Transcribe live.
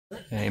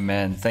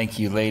Amen. Thank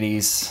you,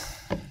 ladies.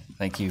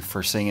 Thank you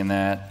for singing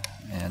that.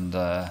 And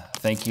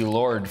thank you,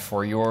 Lord,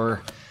 for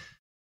your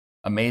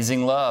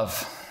amazing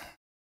love.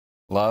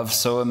 Love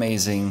so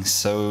amazing,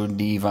 so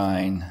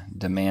divine,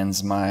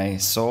 demands my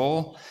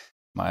soul,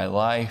 my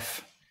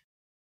life,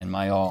 and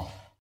my all.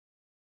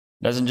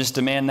 Doesn't just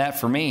demand that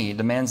for me, it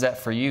demands that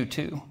for you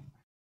too.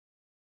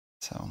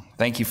 So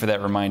thank you for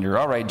that reminder.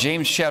 All right,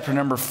 James chapter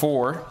number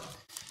 4.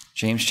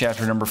 James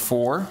chapter number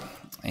 4.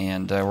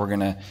 And we're going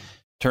to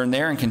turn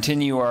there and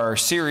continue our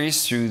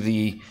series through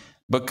the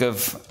book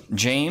of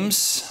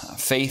James.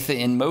 Faith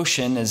in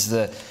Motion is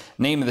the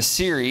name of the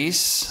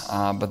series.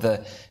 But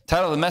the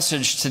title of the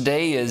message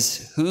today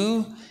is,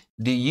 Who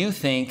Do You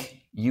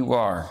Think You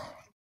Are?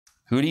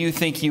 Who do you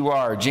think you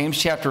are? James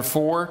chapter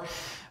 4,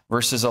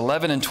 verses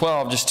 11 and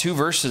 12, just two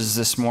verses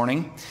this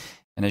morning.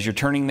 And as you're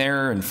turning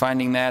there and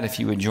finding that, if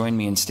you would join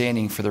me in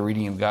standing for the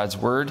reading of God's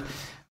Word,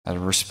 out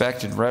of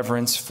respect and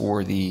reverence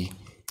for the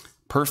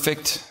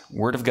perfect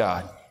Word of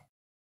God.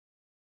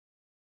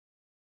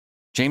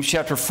 James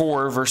chapter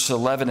 4, verses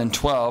 11 and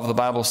 12, the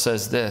Bible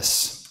says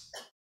this: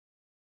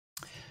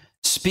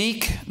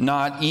 Speak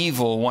not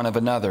evil one of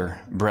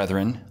another,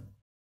 brethren.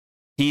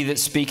 He that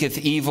speaketh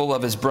evil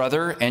of his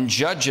brother and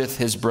judgeth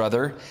his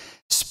brother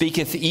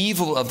speaketh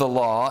evil of the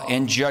law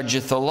and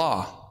judgeth the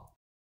law.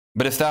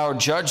 But if thou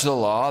judge the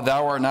law,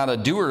 thou art not a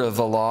doer of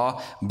the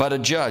law, but a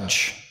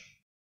judge.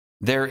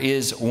 There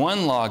is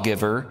one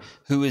lawgiver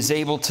who is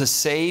able to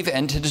save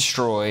and to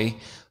destroy.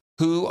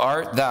 Who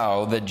art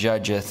thou that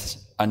judgeth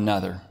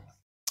another?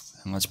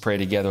 And let's pray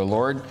together.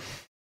 Lord,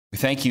 we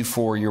thank you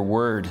for your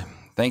word.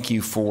 Thank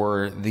you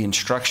for the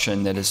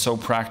instruction that is so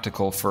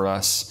practical for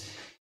us,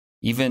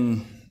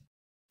 even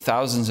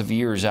thousands of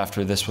years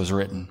after this was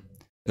written.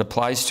 It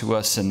applies to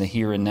us in the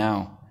here and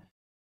now.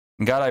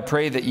 And God, I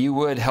pray that you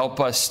would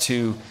help us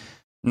to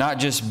not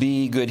just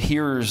be good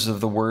hearers of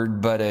the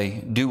word, but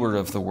a doer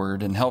of the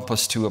word, and help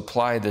us to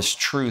apply this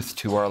truth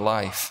to our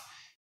life.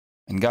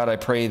 And God, I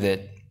pray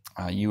that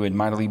you would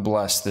mightily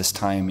bless this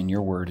time in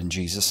your word in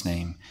Jesus'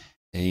 name.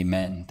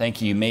 Amen.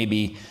 Thank you. You may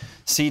be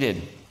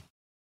seated.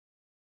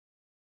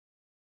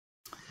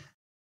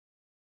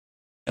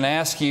 And I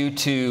ask you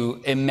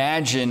to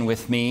imagine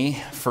with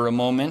me for a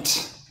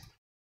moment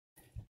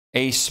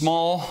a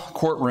small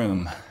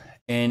courtroom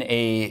in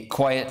a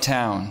quiet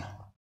town.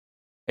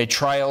 A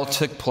trial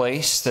took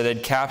place that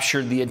had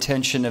captured the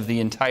attention of the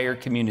entire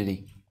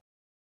community.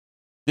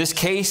 This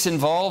case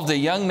involved a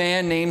young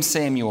man named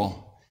Samuel,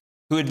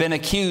 who had been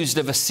accused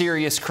of a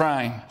serious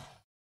crime.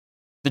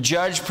 The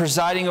judge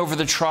presiding over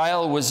the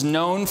trial was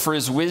known for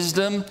his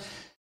wisdom,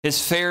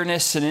 his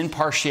fairness, and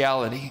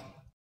impartiality.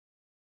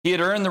 He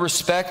had earned the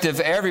respect of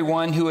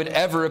everyone who had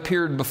ever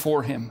appeared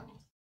before him.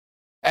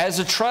 As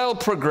the trial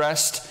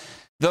progressed,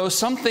 though,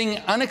 something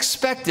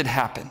unexpected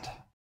happened.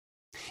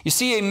 You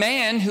see, a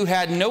man who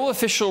had no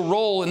official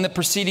role in the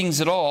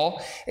proceedings at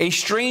all, a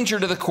stranger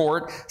to the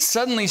court,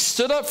 suddenly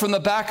stood up from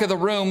the back of the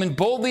room and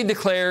boldly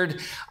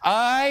declared,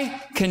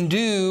 "I can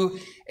do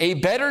a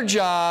better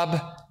job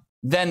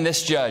than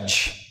this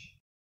judge.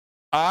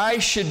 I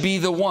should be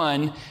the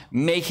one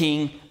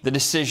making the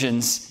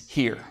decisions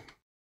here."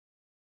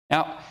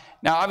 Now,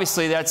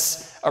 obviously,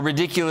 that's a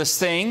ridiculous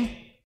thing.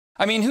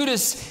 I mean, who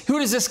does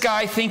this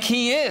guy think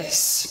he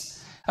is?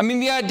 I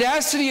mean, the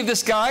audacity of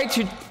this guy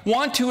to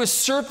want to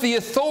usurp the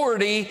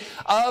authority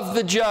of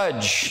the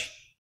judge.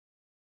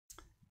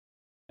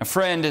 Now,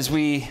 friend, as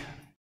we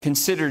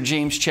consider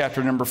James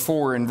chapter number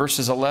 4 in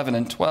verses 11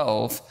 and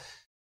 12,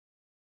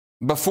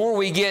 before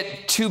we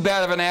get too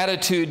bad of an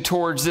attitude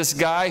towards this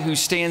guy who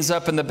stands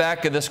up in the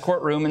back of this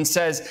courtroom and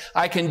says,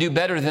 "I can do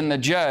better than the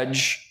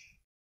judge,"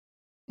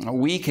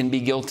 we can be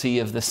guilty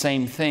of the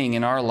same thing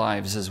in our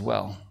lives as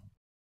well.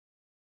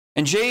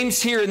 And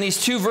James here in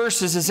these two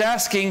verses is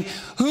asking,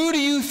 who do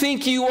you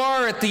think you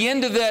are? At the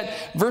end of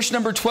that verse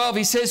number 12,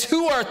 he says,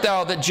 "Who art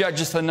thou that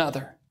judgest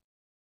another?"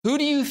 Who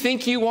do you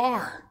think you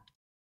are,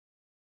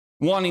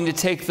 wanting to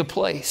take the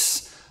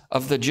place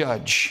of the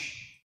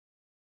judge?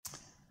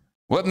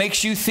 What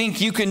makes you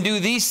think you can do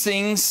these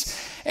things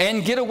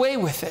and get away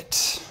with it?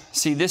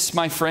 See, this,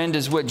 my friend,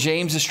 is what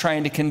James is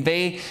trying to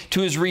convey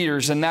to his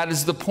readers, and that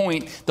is the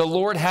point the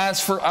Lord has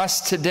for us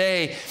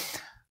today.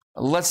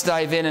 Let's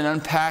dive in and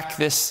unpack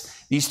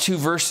these two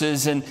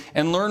verses and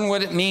learn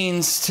what it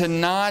means to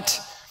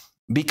not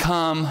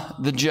become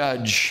the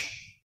judge.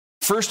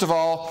 First of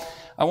all,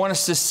 I want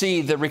us to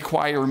see the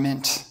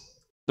requirement.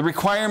 The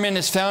requirement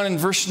is found in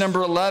verse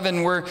number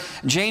 11, where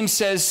James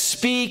says,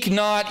 "Speak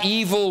not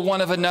evil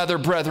one of another,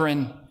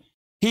 brethren.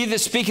 He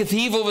that speaketh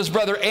evil of his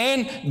brother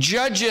and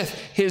judgeth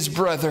his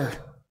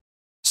brother."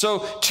 So,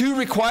 two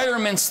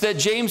requirements that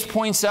James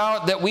points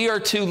out that we are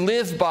to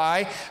live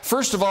by.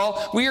 First of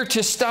all, we are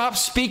to stop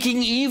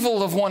speaking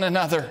evil of one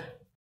another.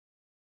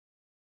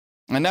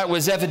 And that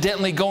was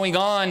evidently going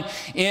on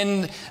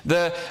in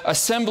the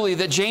assembly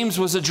that James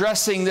was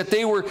addressing, that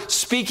they were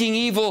speaking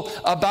evil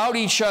about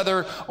each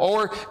other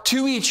or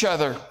to each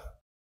other.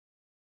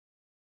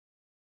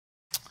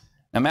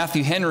 Now,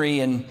 Matthew Henry,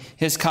 in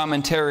his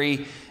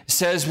commentary,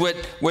 says what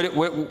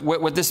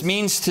this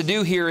means to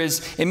do here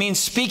is it means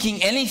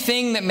speaking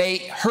anything that may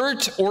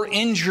hurt or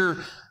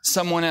injure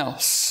someone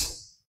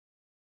else.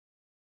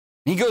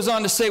 He goes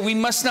on to say, we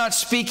must not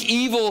speak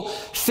evil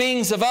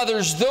things of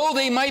others, though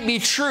they might be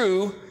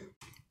true,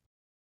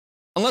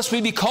 unless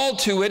we be called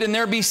to it and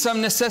there be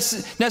some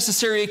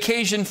necessary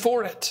occasion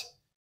for it.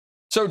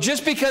 So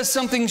just because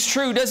something's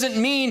true doesn't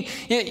mean,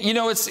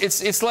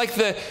 it's like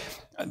the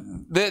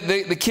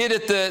kid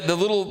at the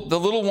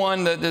little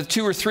one, the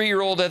 2 or 3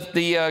 year old at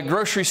the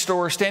grocery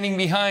store standing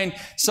behind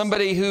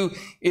somebody who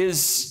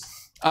is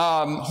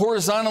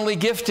horizontally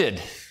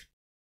gifted.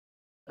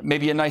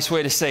 Maybe a nice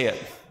way to say it.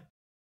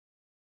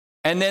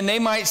 And then they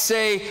might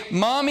say,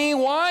 Mommy,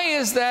 why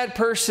is that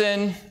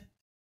person?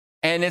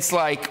 And it's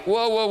like,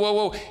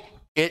 whoa.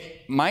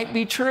 It might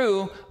be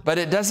true, but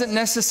it doesn't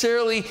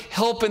necessarily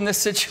help in the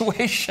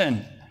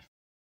situation.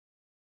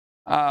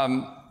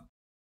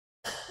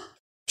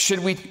 Should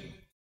we,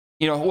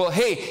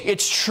 hey,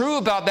 it's true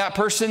about that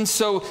person,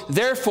 so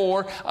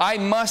therefore I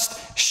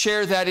must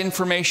share that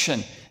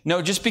information.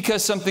 No, just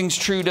because something's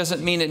true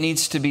doesn't mean it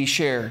needs to be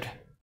shared.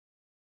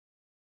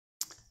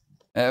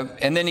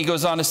 And then he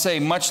goes on to say,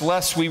 much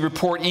less we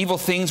report evil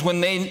things when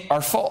they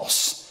are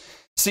false.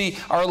 See,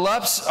 our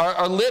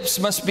lips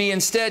must be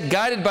instead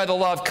guided by the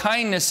law of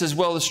kindness as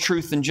well as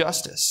truth and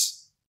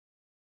justice.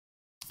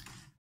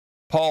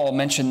 Paul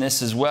mentioned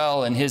this as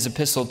well in his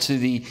epistle to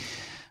the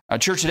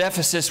church at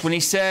Ephesus when he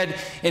said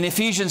in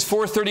Ephesians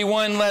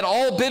 4:31, let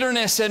all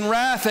bitterness and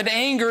wrath and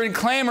anger and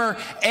clamor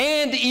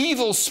and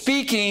evil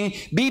speaking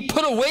be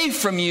put away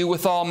from you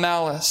with all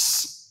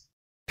malice.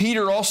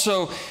 Peter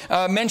also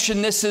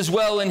mentioned this as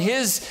well in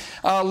his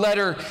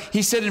letter.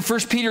 He said in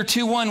 1 Peter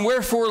 2:1,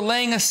 wherefore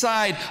laying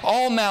aside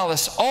all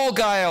malice, all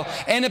guile,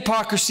 and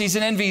hypocrisies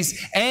and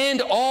envies,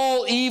 and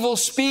all evil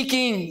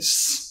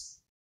speakings.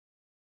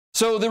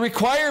 So the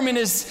requirement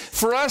is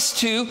for us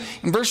to,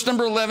 in verse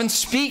number 11,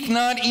 speak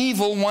not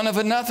evil one of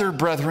another,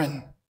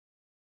 brethren.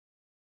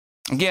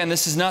 Again,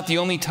 this is not the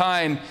only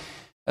time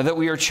that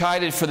we are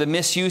chided for the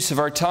misuse of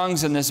our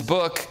tongues in this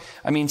book.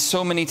 I mean,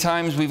 so many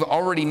times we've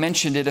already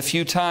mentioned it a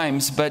few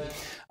times, but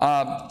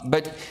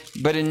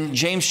in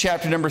James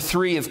chapter number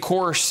 3, of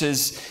course,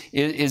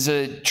 is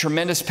a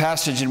tremendous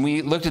passage, and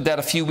we looked at that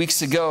a few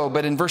weeks ago.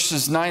 But in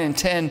verses 9 and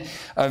 10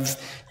 of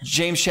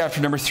James chapter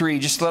number 3,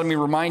 just let me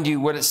remind you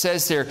what it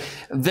says there.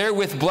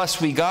 Therewith bless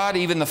we God,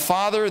 even the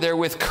Father.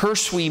 Therewith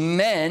curse we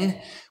men,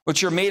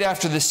 which are made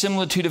after the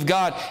similitude of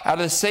God. Out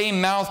of the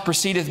same mouth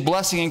proceedeth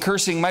blessing and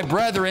cursing. My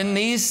brethren,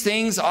 these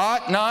things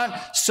ought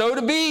not so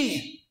to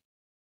be.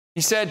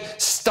 He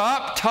said,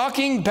 stop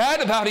talking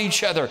bad about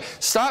each other.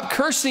 Stop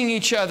cursing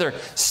each other.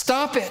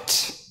 Stop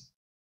it.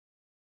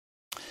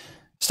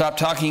 Stop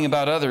talking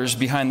about others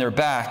behind their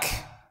back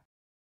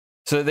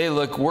so that they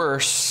look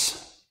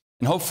worse.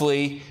 And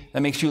hopefully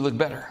that makes you look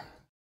better.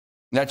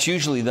 That's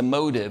usually the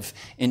motive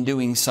in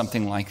doing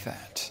something like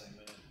that.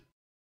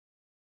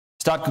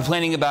 Stop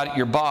complaining about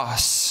your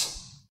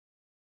boss.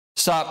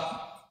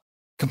 Stop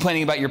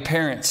complaining about your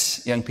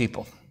parents, young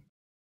people.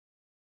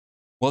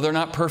 Well, they're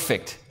not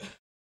perfect.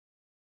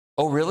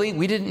 Oh, really?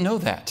 We didn't know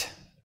that.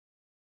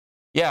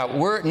 Yeah,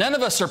 none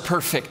of us are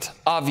perfect,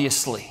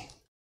 obviously.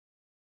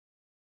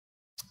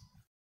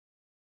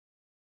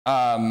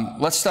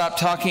 Let's stop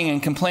talking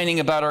and complaining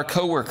about our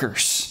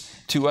coworkers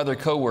to other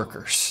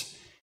coworkers.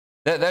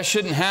 That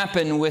shouldn't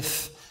happen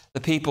with the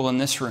people in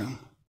this room.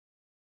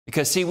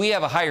 Because, see, we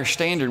have a higher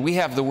standard. We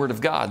have the Word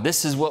of God.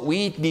 This is what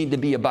we need to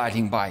be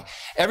abiding by.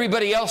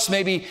 Everybody else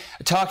may be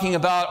talking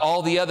about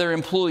all the other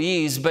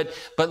employees, but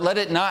let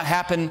it not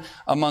happen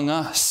among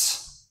us.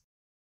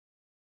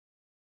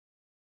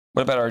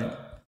 What about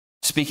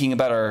speaking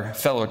about our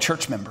fellow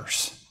church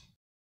members?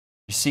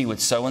 You see what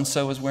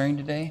so-and-so is wearing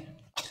today?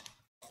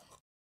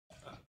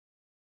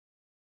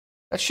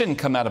 That shouldn't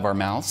come out of our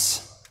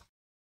mouths.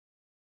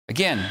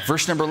 Again,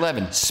 verse number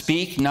 11,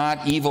 speak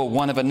not evil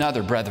one of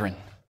another, brethren.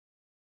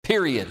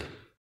 Period.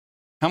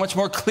 How much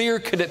more clear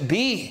could it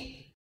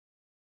be?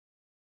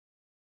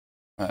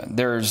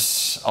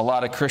 There's a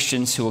lot of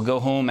Christians who will go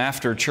home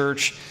after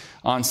church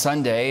on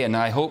Sunday, and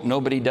I hope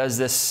nobody does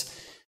this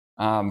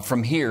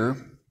from here,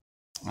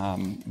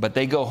 but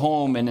they go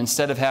home and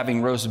instead of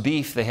having roast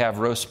beef, they have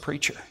roast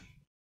preacher.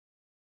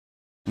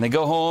 And they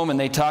go home and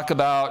they talk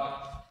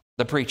about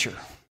the preacher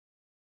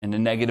in a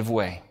negative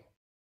way.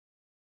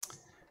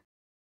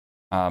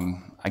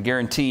 I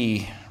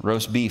guarantee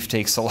roast beef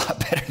tastes a lot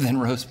better than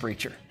roast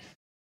preacher.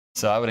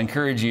 So I would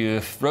encourage you,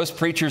 if roast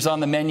preacher's on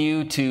the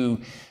menu, to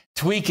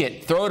tweak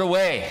it, throw it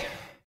away.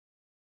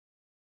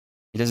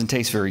 It doesn't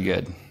taste very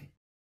good.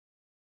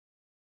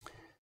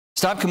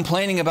 Stop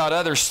complaining about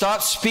others.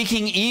 Stop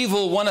speaking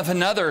evil one of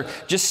another.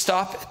 Just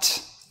stop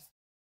it.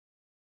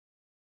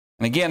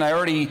 And again, I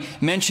already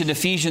mentioned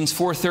Ephesians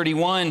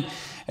 4:31.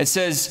 It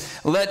says,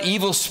 let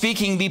evil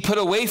speaking be put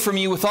away from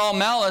you with all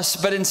malice.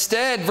 But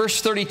instead,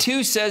 verse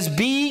 32 says,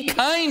 be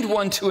kind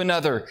one to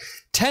another,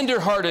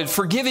 Tenderhearted,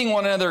 forgiving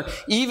one another,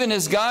 even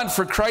as God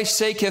for Christ's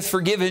sake hath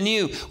forgiven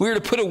you. We are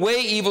to put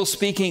away evil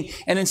speaking,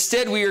 and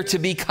instead we are to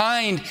be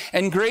kind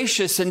and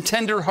gracious and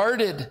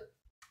tenderhearted.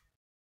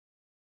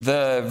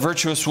 The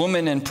virtuous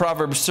woman in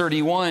Proverbs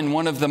 31,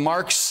 one of the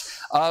marks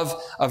of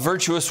a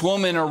virtuous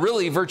woman, or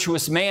really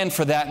virtuous man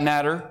for that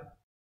matter.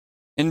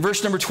 In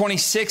verse number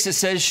 26, it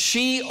says,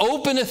 she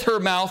openeth her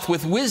mouth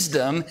with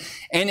wisdom,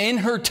 and in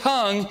her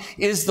tongue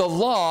is the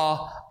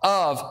law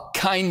of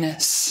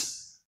kindness.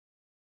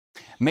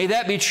 May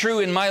that be true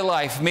in my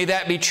life. May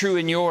that be true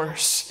in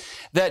yours.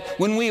 That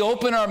when we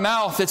open our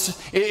mouth,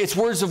 it's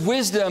words of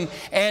wisdom,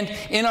 and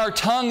in our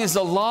tongue is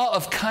the law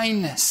of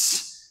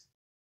kindness.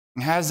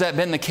 Has that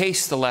been the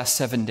case the last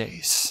 7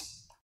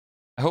 days?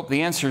 I hope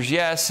the answer is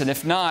yes, and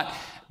if not,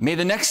 may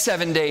the next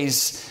 7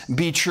 days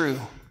be true.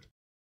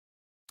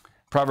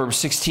 Proverbs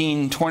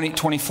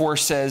 16:24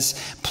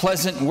 says,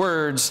 pleasant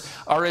words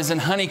are as an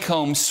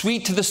honeycomb,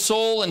 sweet to the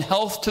soul and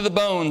health to the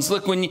bones.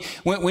 Look, when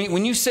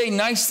you say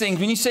nice things,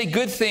 when you say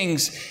good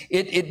things,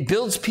 it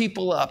builds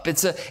people up.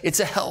 It's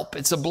a help.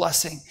 It's a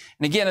blessing.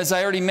 And again, as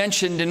I already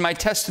mentioned in my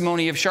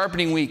testimony of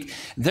Sharpening Week,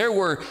 there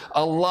were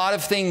a lot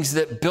of things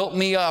that built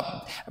me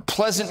up.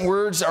 Pleasant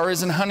words are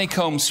as an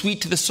honeycomb, sweet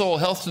to the soul,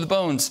 health to the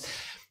bones.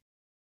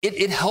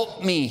 It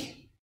helped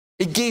me.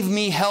 It gave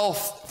me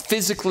health.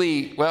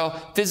 Physically,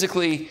 I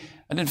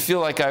didn't feel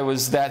like I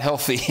was that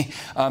healthy.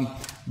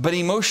 But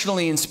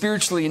emotionally and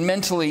spiritually and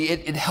mentally,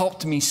 it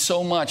helped me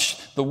so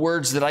much, the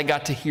words that I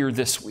got to hear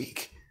this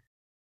week.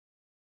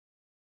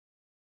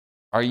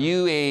 Are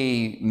you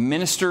a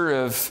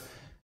minister of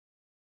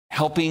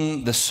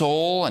helping the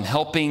soul and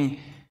helping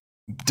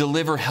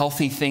deliver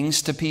healthy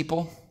things to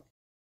people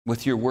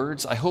with your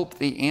words? I hope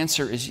the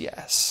answer is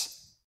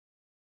yes.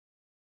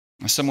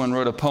 Someone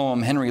wrote a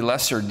poem, Henry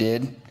Lesser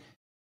did.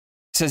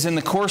 It says, in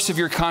the course of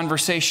your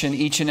conversation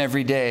each and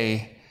every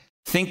day,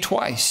 think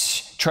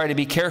twice. Try to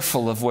be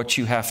careful of what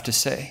you have to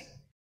say.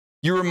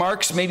 Your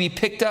remarks may be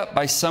picked up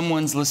by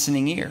someone's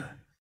listening ear.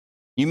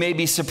 You may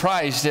be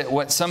surprised at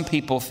what some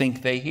people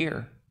think they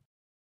hear.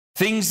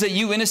 Things that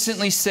you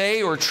innocently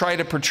say or try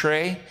to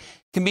portray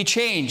can be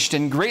changed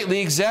and greatly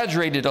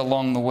exaggerated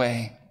along the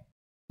way.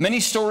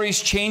 Many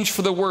stories change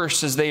for the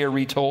worse as they are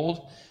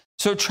retold,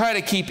 so try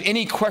to keep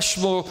any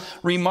questionable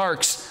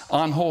remarks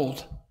on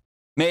hold.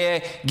 May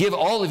I give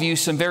all of you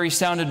some very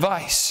sound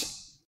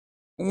advice.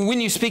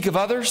 When you speak of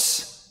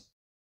others,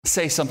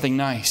 say something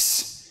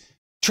nice.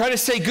 Try to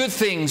say good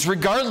things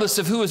regardless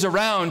of who is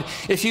around.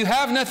 If you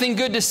have nothing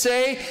good to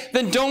say,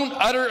 then don't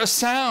utter a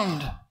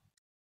sound.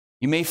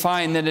 You may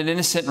find that an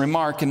innocent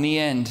remark in the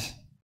end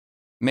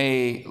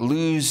may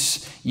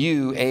lose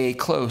you a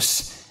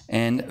close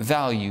and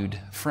valued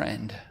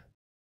friend.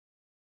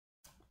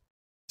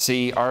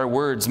 See, our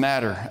words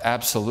matter,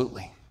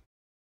 absolutely.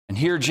 And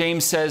here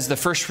James says the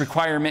first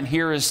requirement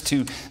here is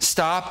to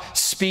stop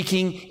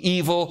speaking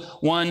evil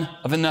one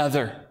of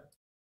another.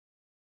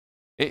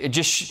 And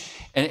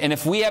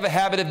if we have a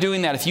habit of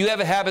doing that, if you have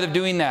a habit of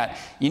doing that,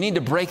 you need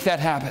to break that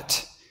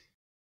habit.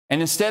 And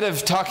instead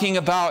of talking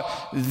about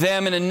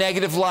them in a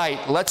negative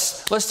light,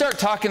 let's start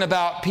talking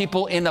about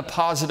people in a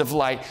positive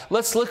light.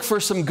 Let's look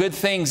for some good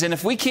things. And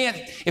if we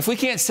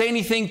can't say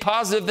anything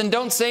positive, then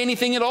don't say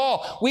anything at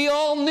all. We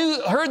all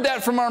heard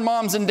that from our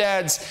moms and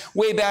dads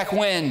way back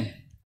when.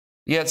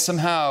 Yet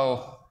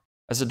somehow,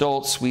 as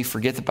adults, we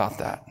forget about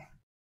that.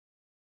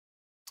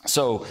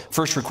 So,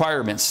 first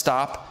requirement,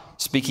 stop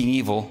speaking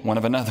evil one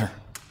of another.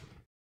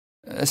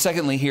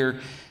 Secondly here,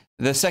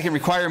 the second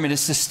requirement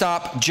is to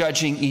stop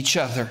judging each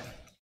other.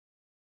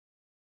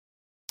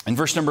 In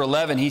verse number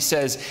 11, he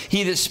says,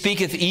 he that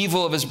speaketh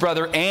evil of his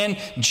brother and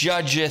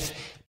judgeth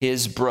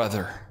his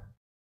brother.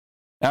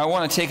 Now, I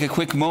want to take a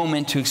quick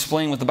moment to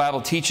explain what the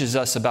Bible teaches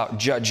us about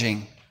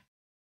judging.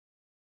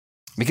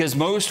 Because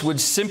most would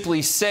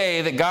simply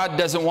say that God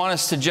doesn't want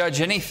us to judge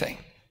anything.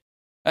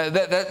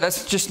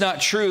 That's just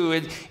not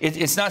true.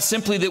 It's not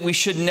simply that we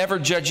should never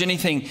judge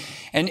anything.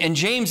 And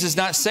James is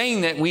not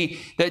saying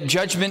that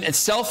judgment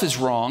itself is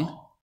wrong.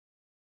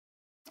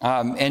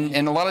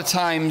 And a lot of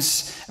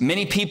times,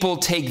 many people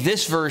take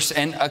this verse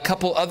and a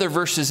couple other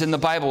verses in the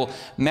Bible.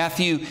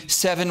 Matthew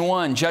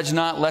 7:1, judge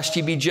not lest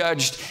ye be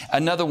judged.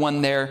 Another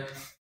one there.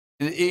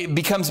 It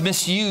becomes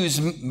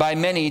misused by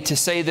many to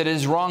say that it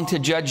is wrong to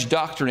judge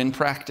doctrine and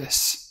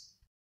practice.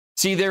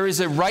 See, there is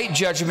a right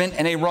judgment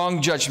and a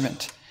wrong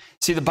judgment.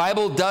 See, the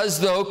Bible does,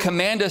 though,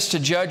 command us to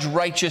judge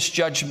righteous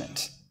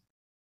judgment.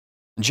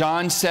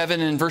 John 7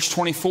 and verse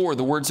 24,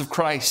 the words of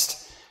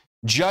Christ.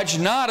 Judge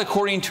not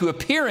according to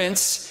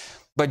appearance,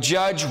 but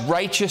judge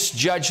righteous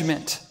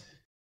judgment.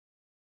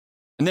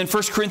 And then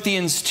 1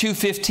 Corinthians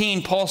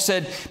 2:15, Paul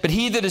said, but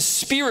he that is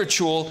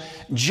spiritual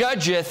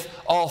judgeth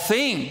all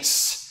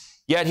things.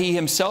 Yet he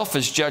himself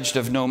is judged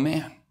of no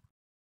man.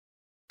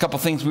 A couple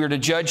things we are to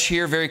judge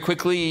here very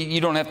quickly.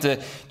 You don't have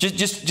to,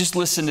 just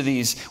listen to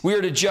these. We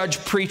are to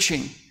judge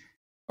preaching.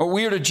 Or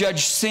we are to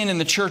judge sin in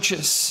the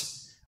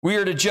churches. We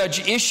are to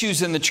judge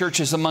issues in the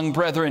churches among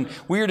brethren.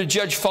 We are to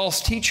judge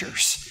false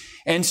teachers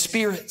and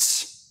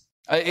spirits.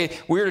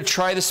 We are to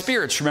try the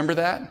spirits. Remember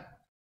that?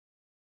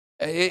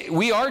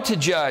 We are to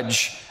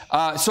judge.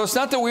 So it's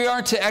not that we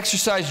aren't to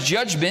exercise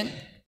judgment.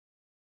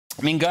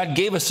 I mean, God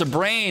gave us a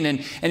brain,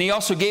 and He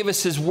also gave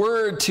us His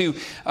Word to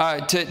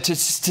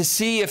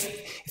see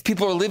if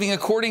people are living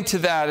according to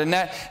that, and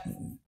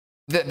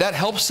that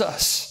helps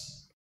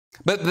us.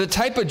 But the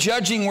type of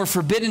judging we're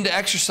forbidden to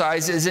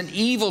exercise is an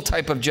evil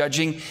type of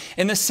judging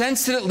in the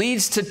sense that it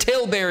leads to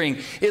tale-bearing.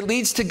 It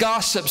leads to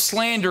gossip,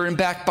 slander, and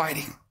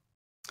backbiting.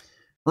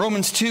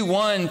 Romans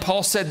 2:1,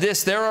 Paul said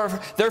this,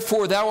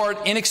 Therefore thou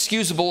art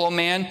inexcusable, O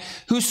man,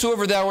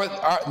 whosoever thou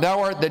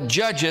art that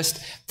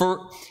judgest.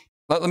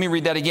 Let me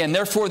read that again.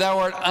 Therefore thou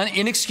art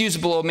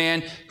inexcusable, O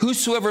man,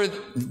 whosoever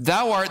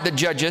thou art that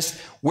judgest,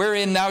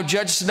 wherein thou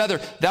judgest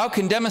another. Thou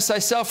condemnest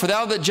thyself, for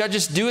thou that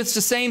judgest doest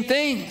the same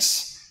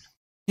things.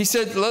 He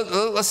said,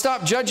 let's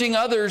stop judging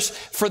others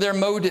for their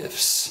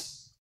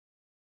motives.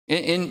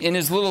 In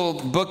his little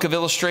book of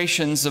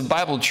illustrations of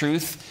Bible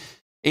truth,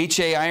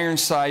 H.A.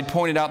 Ironside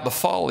pointed out the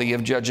folly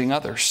of judging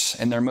others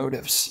and their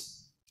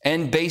motives,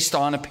 and based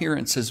on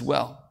appearance as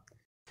well.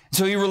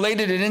 So he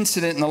related an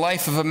incident in the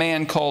life of a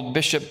man called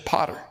Bishop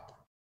Potter.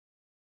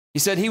 He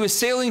said he was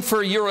sailing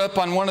for Europe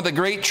on one of the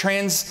great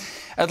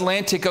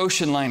transatlantic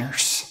ocean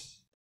liners.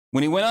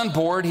 When he went on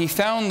board, he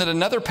found that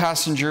another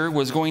passenger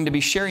was going to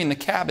be sharing the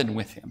cabin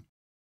with him.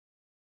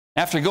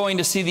 After going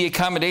to see the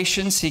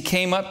accommodations, he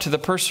came up to the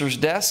purser's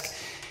desk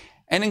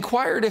and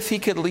inquired if he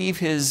could leave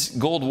his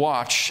gold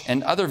watch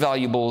and other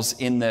valuables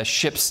in the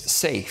ship's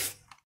safe.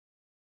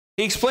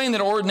 He explained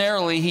that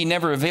ordinarily he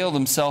never availed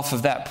himself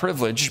of that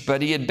privilege,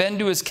 but he had been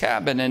to his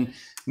cabin and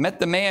met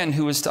the man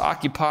who was to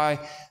occupy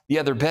the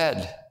other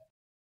bed.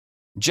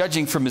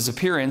 Judging from his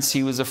appearance,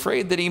 he was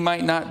afraid that he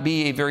might not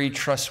be a very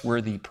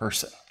trustworthy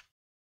person.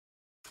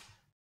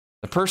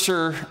 The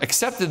purser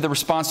accepted the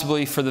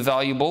responsibility for the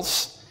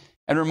valuables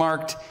and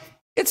remarked,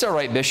 "It's all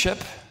right, Bishop.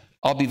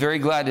 I'll be very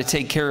glad to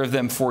take care of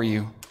them for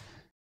you.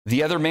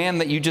 The other man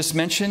that you just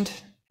mentioned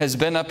has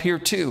been up here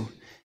too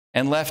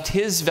and left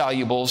his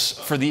valuables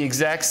for the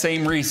exact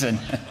same reason."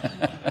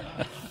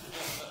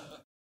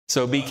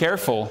 So be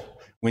careful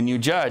when you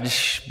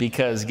judge,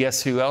 because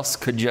guess who else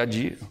could judge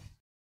you?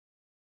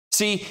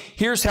 See,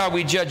 here's how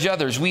we judge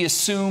others. We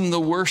assume the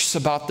worst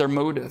about their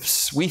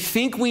motives. We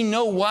think we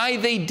know why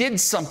they did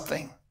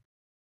something,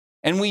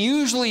 and we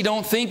usually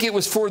don't think it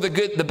was for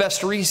the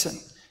best reason.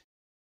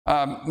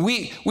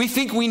 We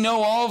think we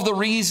know all of the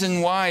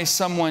reason why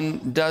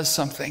someone does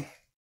something.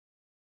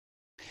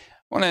 I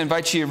want to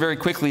invite you very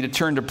quickly to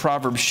turn to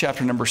Proverbs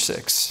chapter number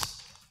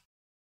 6.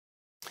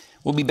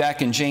 We'll be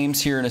back in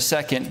James here in a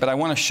second, but I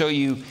want to show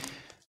you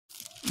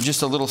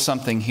just a little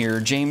something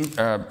here.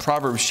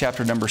 Proverbs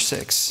chapter number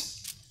 6.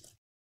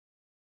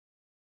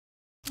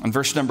 And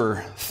verse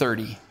number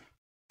 30.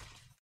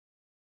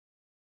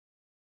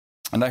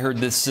 And I heard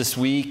this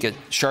week at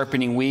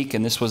Sharpening Week,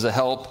 and this was a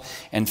help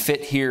and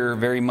fit here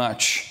very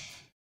much.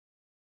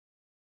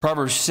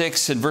 Proverbs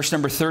 6 and verse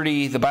number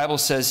 30, the Bible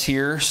says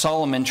here,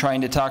 Solomon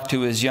trying to talk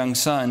to his young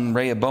son,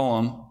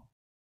 Rehoboam,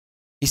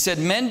 he said,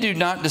 "Men do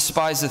not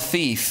despise a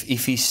thief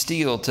if he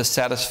steal to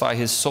satisfy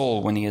his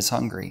soul when he is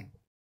hungry.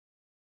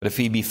 But if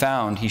he be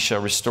found, he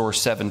shall restore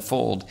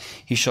sevenfold.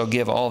 He shall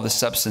give all the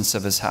substance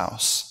of his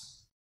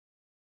house."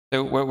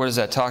 So what is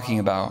that talking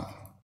about?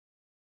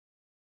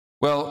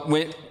 Well,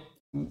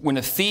 when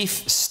a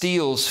thief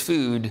steals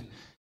food,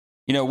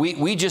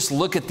 we just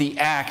look at the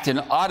act and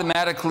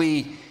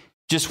automatically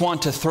just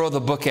want to throw the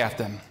book at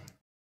them.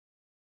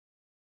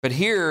 But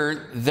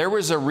here, there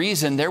was a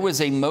reason, there was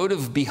a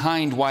motive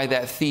behind why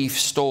that thief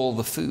stole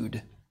the food.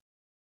 It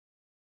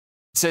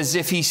says,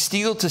 if he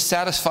steal to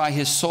satisfy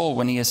his soul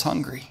when he is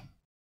hungry.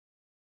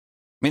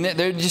 I mean,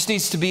 there just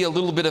needs to be a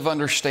little bit of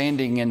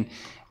understanding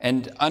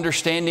and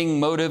understanding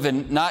motive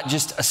and not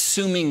just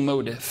assuming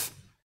motive.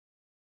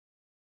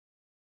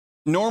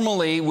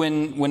 Normally,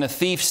 when a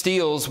thief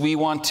steals, we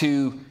want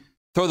to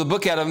throw the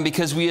book at them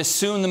because we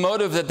assume the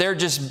motive that they're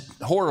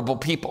just horrible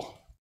people.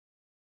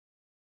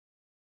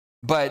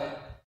 But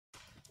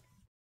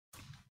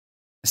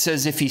it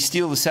says, if he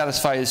steal to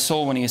satisfy his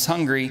soul when he is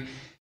hungry,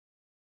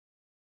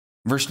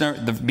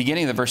 the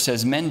beginning of the verse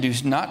says, men do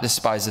not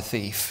despise a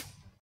thief.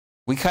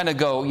 We kind of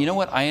go, you know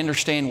what? I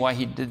understand why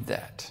he did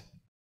that.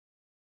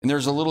 And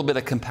there's a little bit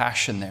of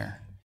compassion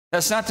there.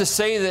 That's not to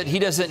say that he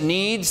doesn't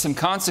need some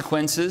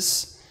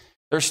consequences.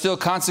 There's still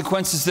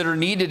consequences that are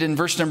needed in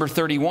verse number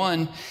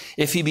 31.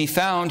 If he be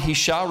found, he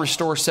shall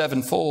restore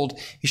sevenfold.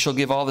 He shall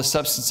give all the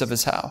substance of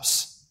his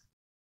house.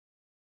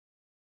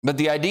 But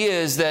the idea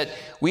is that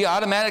we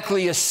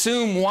automatically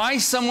assume why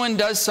someone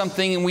does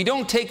something, and we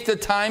don't take the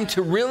time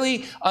to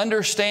really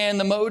understand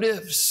the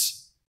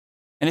motives.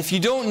 And if you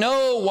don't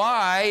know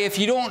why, if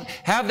you don't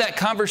have that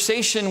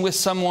conversation with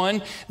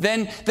someone,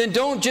 then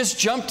don't just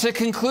jump to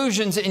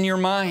conclusions in your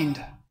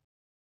mind.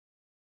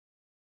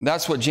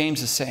 That's what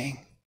James is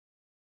saying.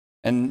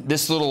 And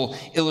this little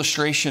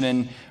illustration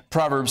in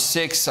Proverbs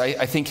 6,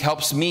 I think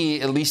helps me,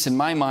 at least in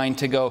my mind,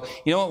 to go,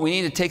 you know what, we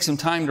need to take some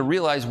time to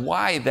realize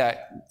why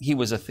that he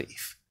was a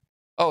thief.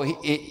 Oh,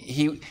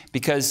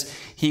 because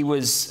he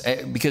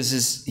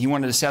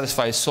wanted to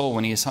satisfy his soul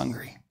when he is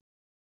hungry.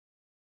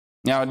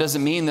 Now, it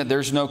doesn't mean that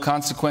there's no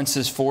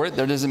consequences for it.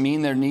 There doesn't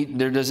mean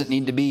there doesn't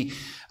need to be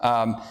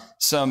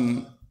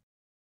some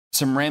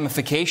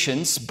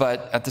ramifications,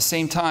 but at the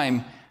same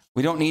time,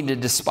 we don't need to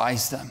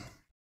despise them.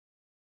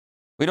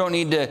 We don't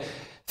need to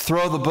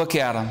throw the book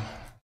at them.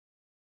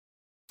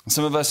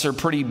 Some of us are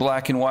pretty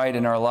black and white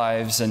in our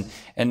lives, and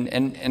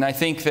I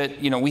think that,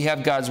 we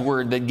have God's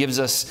word that gives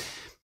us,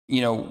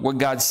 what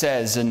God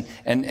says, and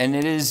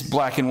it is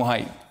black and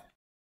white.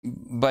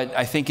 But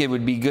I think it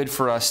would be good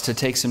for us to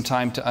take some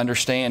time to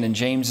understand. And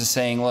James is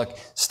saying, look,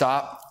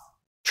 stop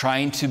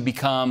trying to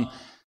become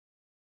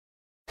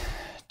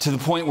to the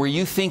point where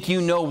you think you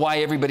know why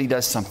everybody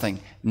does something.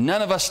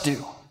 None of us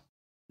do.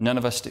 None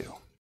of us do.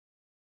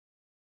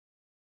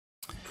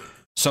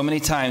 So many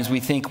times we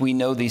think we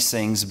know these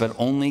things, but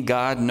only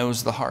God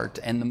knows the heart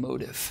and the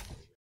motive.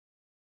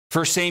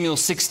 1 Samuel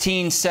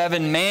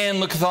 16:7,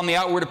 man looketh on the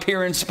outward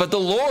appearance, but the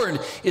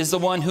Lord is the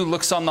one who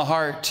looks on the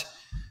heart.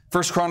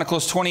 1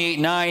 Chronicles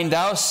 28:9,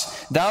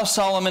 thou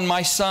Solomon,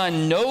 my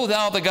son, know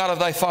thou the God of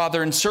thy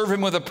father, and serve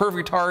him with a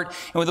perfect heart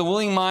and with a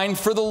willing mind,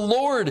 for the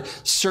Lord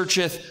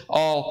searcheth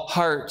all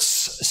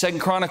hearts. 2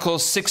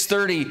 Chronicles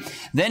 6:30,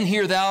 then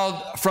hear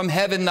thou from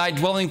heaven thy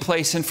dwelling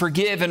place, and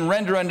forgive and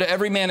render unto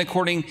every man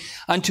according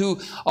unto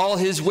all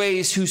his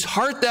ways, whose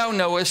heart thou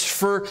knowest,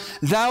 for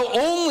thou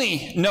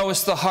only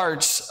knowest the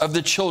hearts of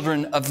the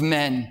children of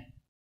men.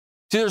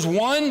 See, there's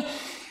one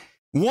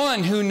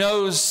who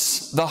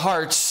knows the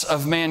hearts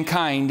of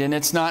mankind, and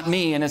it's not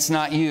me and it's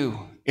not you.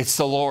 It's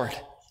the Lord.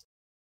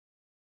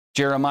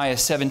 Jeremiah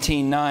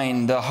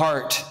 17:9, the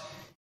heart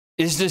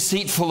is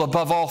deceitful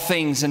above all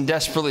things and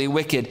desperately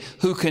wicked.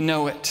 Who can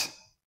know it?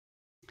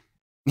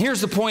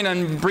 Here's the point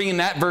I'm bringing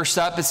that verse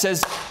up. It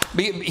says,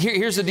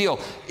 here's the deal.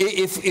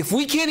 If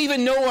we can't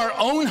even know our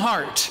own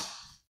heart,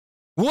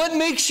 what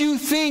makes you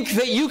think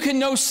that you can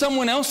know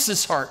someone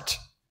else's heart?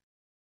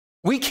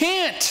 We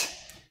can't.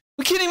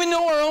 We can't even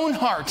know our own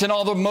heart and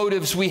all the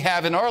motives we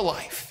have in our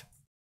life.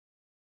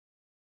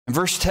 In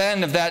verse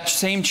 10 of that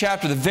same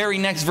chapter, the very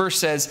next verse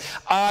says,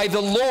 I, the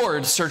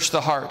Lord, search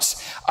the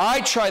hearts.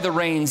 I try the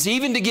reins,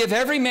 even to give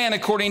every man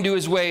according to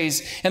his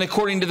ways and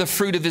according to the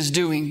fruit of his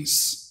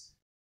doings.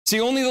 See,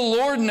 only the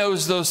Lord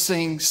knows those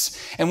things.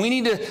 And we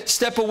need to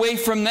step away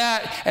from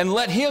that and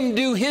let him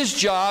do his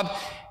job,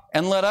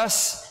 and let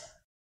us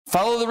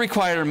follow the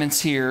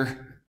requirements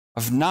here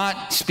of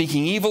not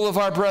speaking evil of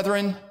our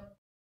brethren,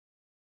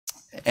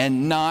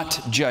 and not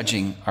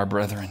judging our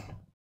brethren.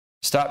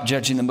 Stop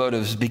judging the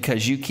motives,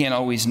 because you can't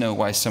always know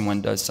why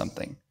someone does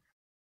something.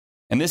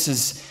 And this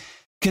is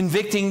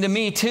convicting to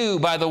me too,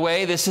 by the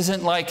way. This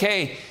isn't like,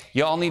 hey,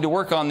 y'all need to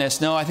work on this.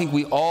 No, I think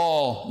we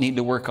all need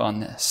to work on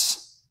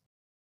this.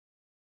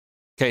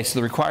 Okay, so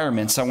the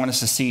requirements, I want us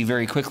to see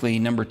very quickly.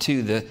 Number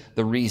 2,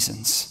 the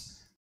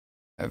reasons.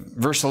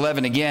 Verse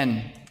 11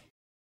 again.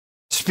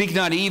 Speak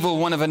not evil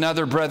one of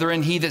another,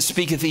 brethren. He that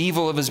speaketh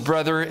evil of his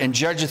brother and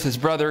judgeth his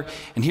brother.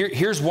 And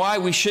here's why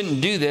we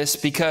shouldn't do this,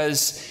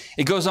 because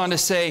it goes on to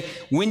say,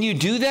 when you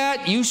do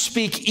that, you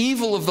speak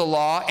evil of the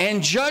law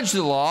and judge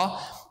the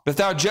law. But if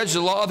thou judge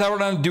the law, thou art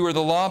not a doer of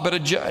the law, but a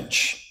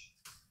judge.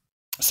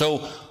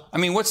 So,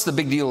 what's the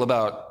big deal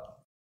about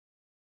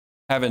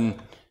having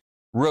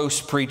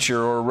roast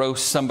preacher or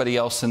roast somebody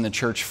else in the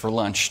church for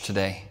lunch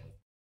today?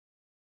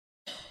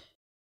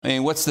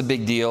 What's the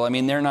big deal?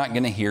 They're not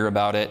going to hear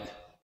about it.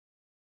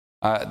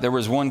 There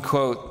was one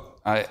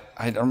quote, I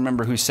don't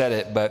remember who said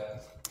it,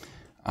 but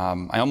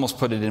I almost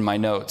put it in my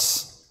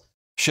notes.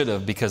 Should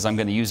have, because I'm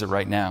going to use it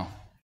right now.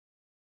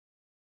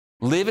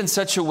 Live in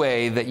such a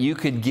way that you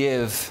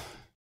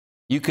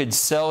could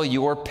sell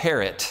your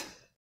parrot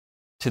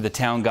to the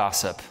town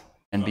gossip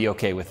and be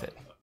okay with it.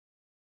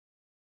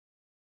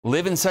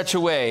 Live in such a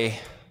way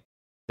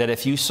that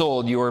if you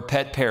sold your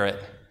pet parrot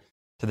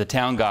to the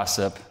town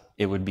gossip,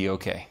 it would be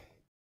okay.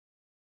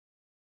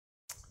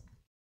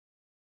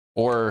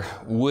 Or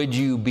would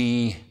you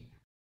be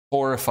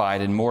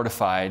horrified and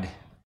mortified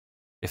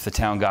if the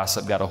town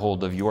gossip got a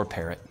hold of your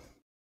parrot?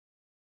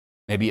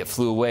 Maybe it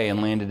flew away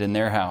and landed in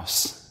their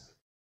house.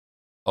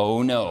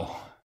 Oh no,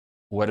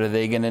 what are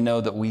they going to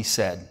know that we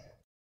said?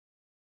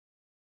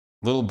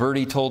 Little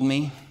birdie told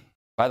me,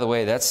 by the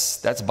way,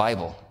 that's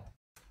Bible.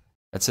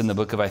 That's in the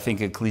book of, I think,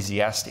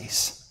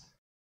 Ecclesiastes.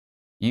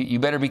 You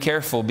better be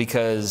careful,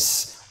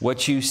 because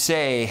what you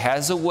say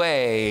has a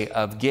way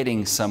of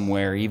getting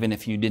somewhere, even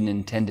if you didn't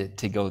intend it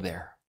to go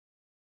there.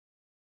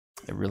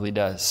 It really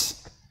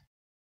does.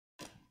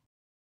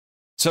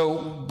 So,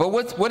 but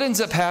what ends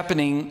up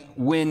happening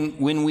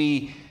when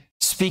we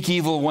speak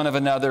evil one of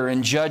another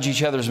and judge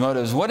each other's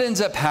motives? What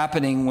ends up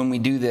happening when we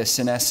do this,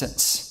 in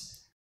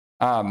essence?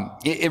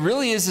 It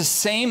really is the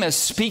same as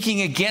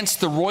speaking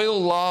against the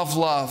royal law of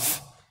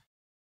love.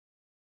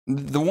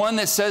 The one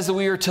that says that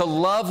we are to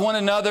love one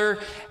another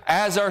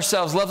as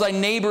ourselves. Love thy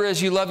neighbor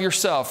as you love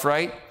yourself,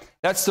 right?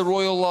 That's the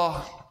royal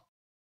law.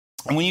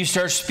 And when you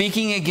start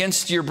speaking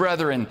against your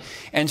brethren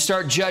and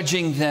start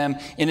judging them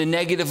in a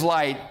negative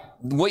light,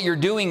 what you're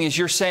doing is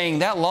you're saying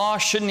that law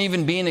shouldn't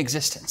even be in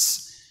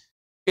existence.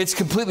 It's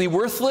completely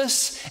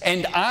worthless,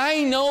 and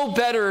I know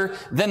better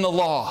than the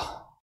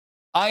law.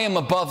 I am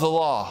above the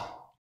law.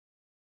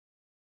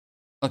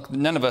 Look,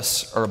 none of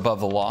us are above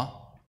the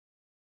law.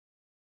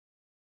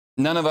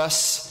 None of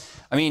us,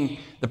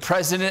 the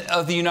President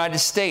of the United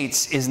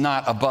States is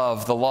not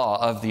above the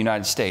law of the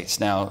United States.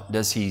 Now,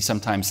 does he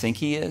sometimes think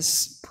he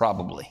is?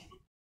 Probably.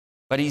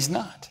 But he's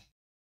not.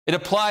 It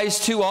applies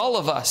to all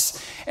of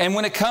us. And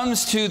when it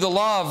comes to the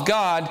law of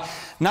God,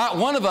 not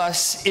one of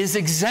us is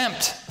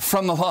exempt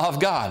from the law of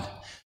God.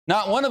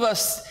 Not one of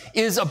us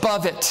is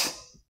above it.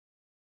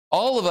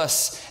 All of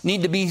us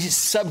need to be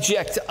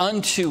subject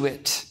unto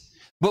it.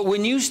 But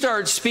when you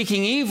start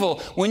speaking evil,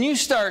 when you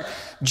start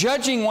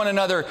judging one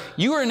another,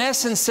 you are in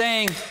essence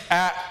saying,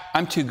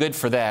 I'm too good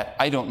for that.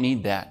 I don't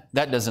need that.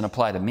 That doesn't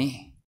apply to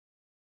me.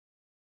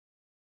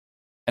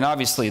 And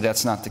obviously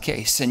that's not the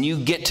case. And you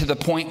get to the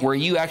point where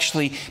you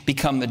actually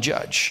become the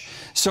judge.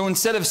 So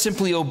instead of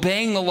simply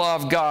obeying the law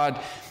of God,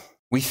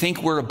 we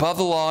think we're above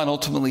the law and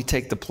ultimately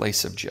take the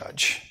place of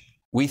judge.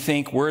 We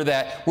think we're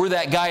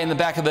that guy in the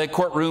back of the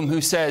courtroom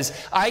who says,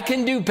 I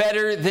can do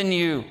better than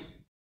you.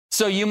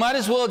 So you might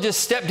as well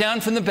just step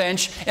down from the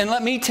bench and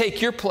let me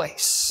take your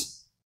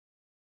place.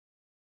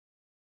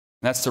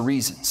 That's the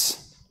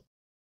reasons.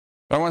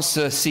 But I want us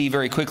to see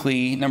very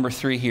quickly, number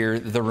 3 here,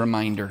 the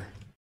reminder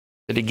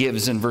that he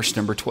gives in verse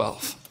number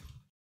 12.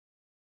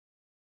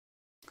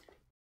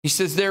 He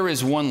says, there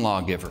is one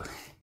lawgiver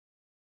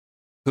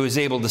who is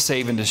able to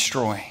save and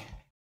destroy.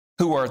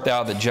 Who art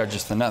thou that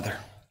judgest another?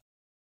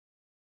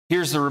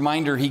 Here's the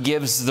reminder he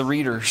gives the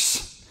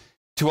readers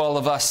to all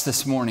of us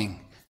this morning.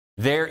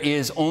 There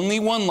is only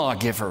one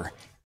lawgiver.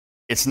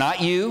 It's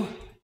not you,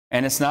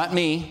 and it's not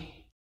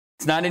me.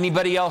 It's not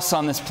anybody else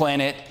on this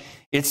planet.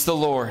 It's the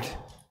Lord.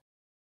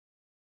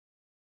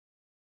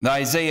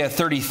 Isaiah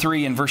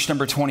 33 and verse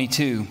number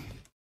 22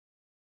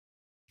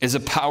 is a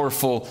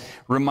powerful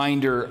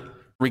reminder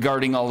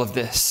regarding all of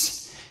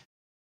this.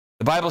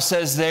 The Bible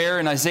says there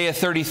in Isaiah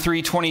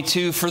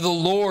 33:22, for the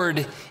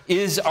Lord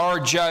is our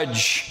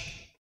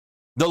judge.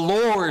 The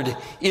Lord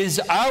is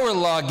our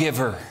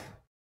lawgiver.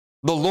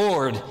 The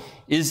Lord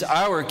is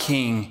our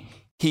king.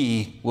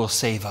 He will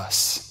save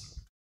us.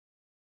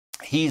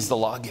 He's the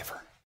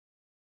lawgiver.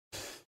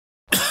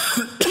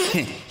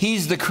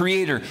 He's the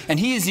creator, and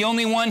he is the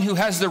only one who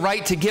has the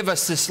right to give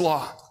us this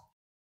law.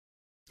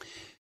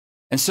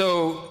 And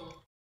so,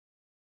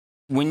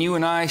 when you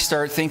and I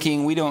start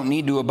thinking we don't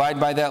need to abide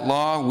by that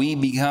law, we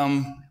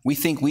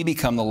think we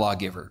become the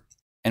lawgiver.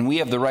 And we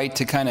have the right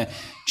to kind of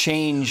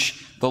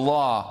change the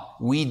law.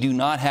 We do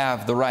not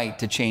have the right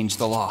to change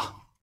the law.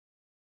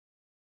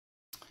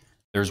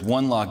 There's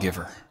one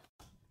lawgiver.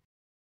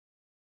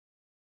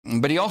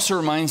 But he also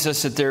reminds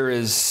us that there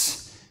is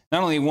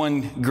not only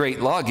one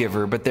great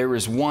lawgiver, but there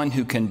is one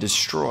who can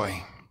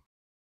destroy.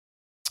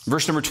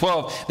 Verse number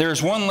 12, there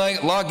is one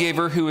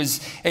lawgiver who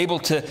is able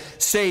to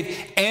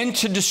save and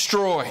to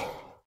destroy.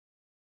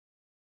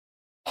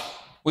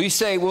 Well, you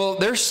say, well,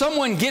 there's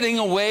someone getting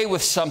away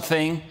with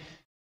something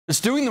that's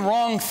doing the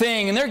wrong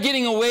thing, and they're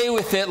getting away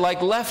with it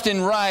like left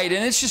and right,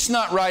 and it's just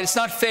not right. It's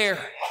not fair.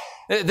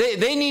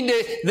 They need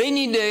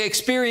to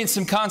experience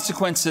some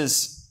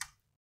consequences.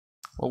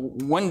 Well,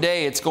 one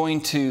day it's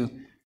going to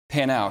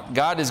pan out.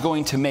 God is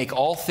going to make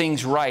all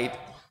things right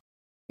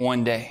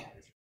one day.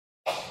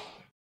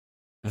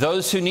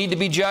 Those who need to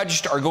be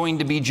judged are going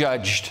to be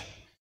judged.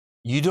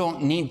 You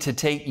don't need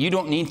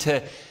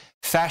to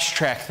fast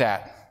track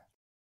that.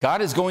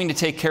 God is going to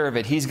take care of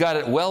it. He's got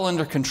it well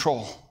under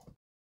control.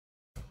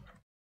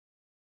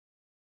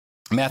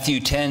 Matthew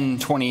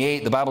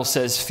 10:28, the Bible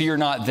says, fear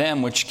not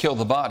them which kill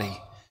the body,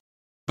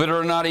 but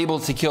are not able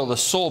to kill the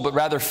soul, but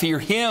rather fear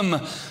him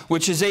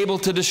which is able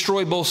to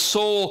destroy both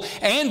soul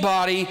and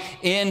body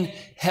in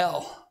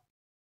hell.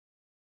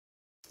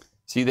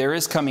 See, there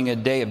is coming a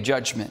day of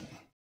judgment,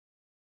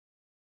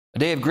 a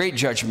day of great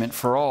judgment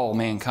for all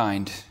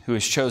mankind who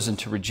has chosen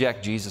to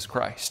reject Jesus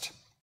Christ.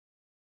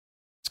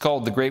 It's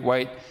called the Great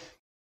White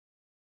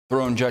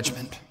Throne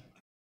Judgment,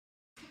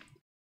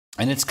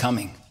 and it's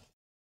coming.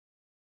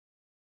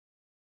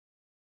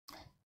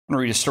 I'm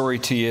going to read a story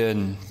to you.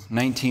 In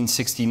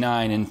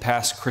 1969 in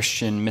Pass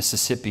Christian,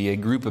 Mississippi, a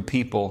group of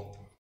people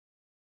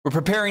were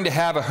preparing to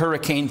have a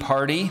hurricane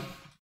party,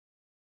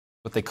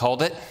 what they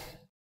called it,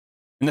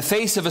 in the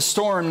face of a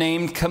storm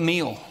named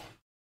Camille.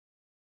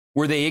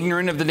 Were they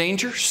ignorant of the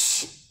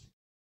dangers?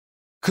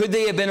 Could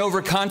they have been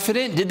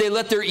overconfident? Did they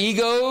let their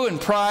ego and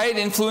pride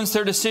influence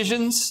their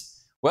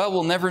decisions? Well,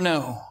 we'll never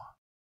know.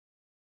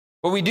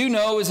 What we do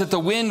know is that the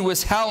wind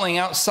was howling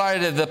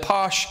outside of the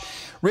posh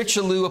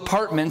Richelieu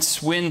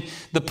Apartments when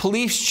the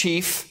police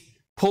chief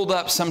pulled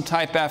up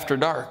sometime after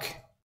dark.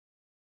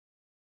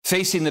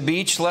 Facing the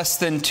beach, less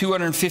than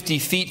 250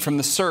 feet from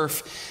the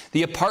surf,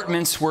 the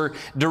apartments were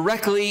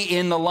directly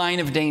in the line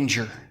of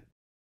danger.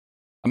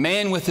 A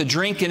man with a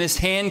drink in his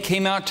hand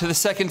came out to the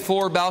second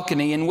floor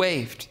balcony and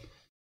waved.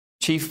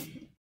 Chief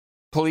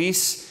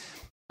Police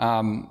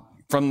from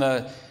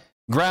the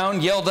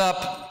ground yelled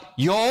up,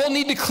 "You all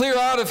need to clear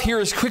out of here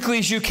as quickly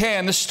as you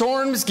can. The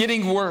storm's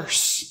getting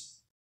worse."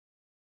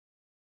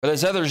 But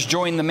as others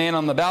joined the man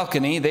on the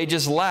balcony, they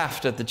just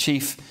laughed at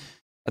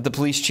the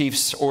police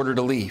chief's order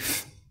to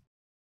leave.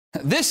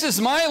 "This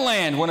is my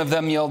land," one of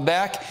them yelled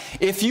back.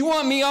 "If you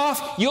want me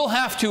off, you'll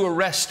have to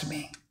arrest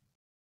me."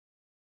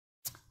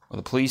 Well,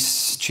 the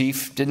police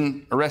chief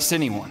didn't arrest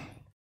anyone.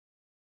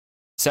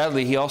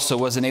 Sadly, he also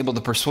wasn't able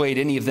to persuade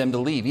any of them to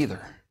leave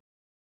either.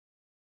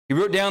 He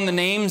wrote down the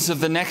names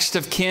of the next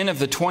of kin of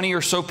the 20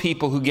 or so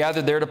people who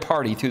gathered there to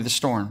party through the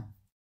storm.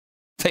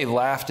 They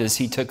laughed as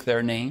he took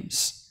their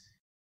names.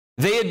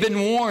 They had been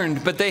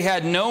warned, but they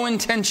had no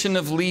intention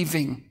of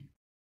leaving.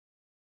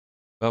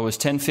 Well, it was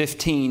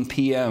 10:15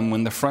 p.m.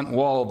 when the front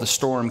wall of the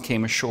storm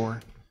came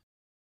ashore.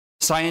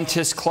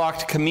 Scientists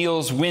clocked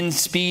Camille's wind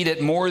speed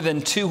at more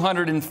than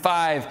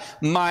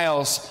 205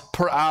 miles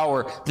per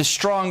hour, the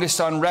strongest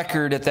on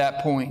record at that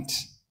point.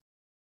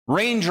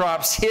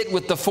 Raindrops hit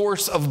with the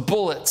force of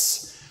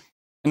bullets,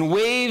 and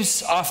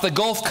waves off the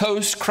Gulf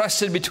Coast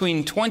crested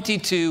between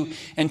 22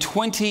 and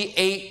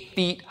 28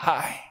 feet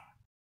high.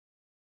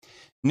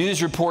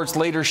 News reports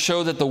later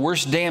show that the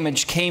worst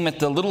damage came at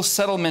the little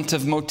settlement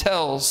of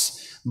motels,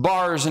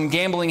 bars, and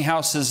gambling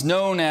houses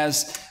known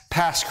as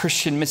Pass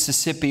Christian,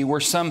 Mississippi, where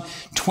some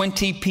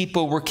 20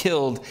 people were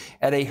killed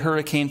at a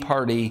hurricane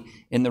party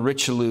in the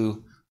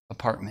Richelieu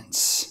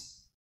apartments.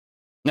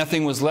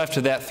 Nothing was left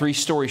of that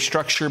 3-story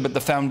structure but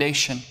the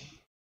foundation.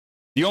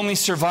 The only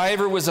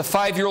survivor was a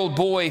 5-year-old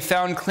boy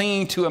found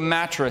clinging to a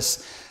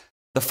mattress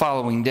the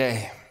following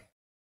day.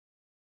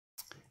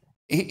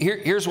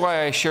 Here's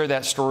why I share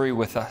that story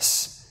with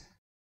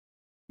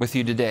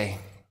you today.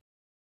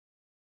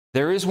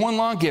 There is one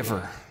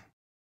lawgiver,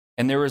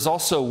 and there is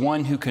also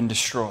one who can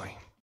destroy,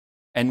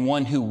 and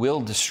one who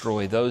will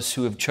destroy those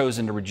who have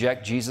chosen to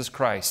reject Jesus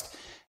Christ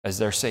as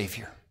their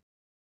Savior.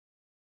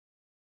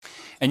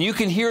 And you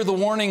can hear the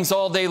warnings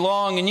all day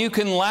long, and you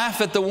can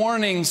laugh at the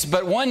warnings,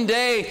 but one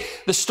day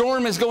the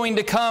storm is going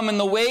to come, and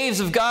the waves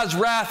of God's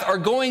wrath are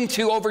going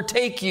to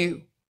overtake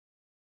you.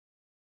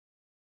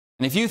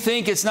 And if you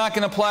think it's not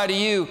going to apply to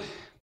you,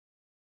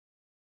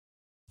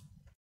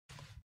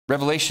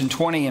 Revelation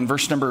 20 and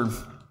verse number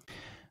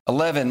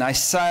 11, I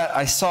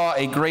saw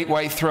a great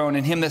white throne,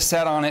 and him that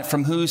sat on it,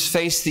 from whose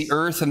face the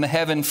earth and the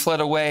heaven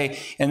fled away,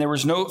 and there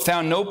was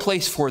found no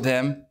place for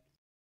them.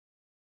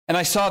 And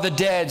I saw the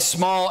dead,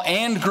 small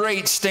and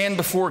great, stand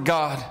before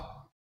God.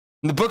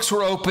 And the books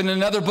were opened, and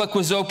another book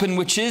was opened,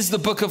 which is the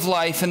book of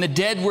life. And the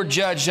dead were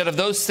judged out of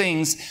those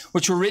things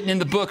which were written in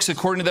the books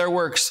according to their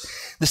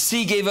works. The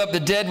sea gave up the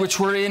dead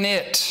which were in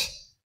it.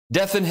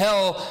 Death and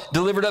hell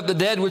delivered up the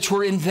dead which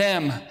were in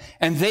them.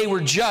 And they were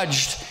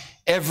judged,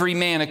 every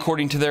man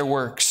according to their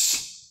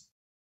works.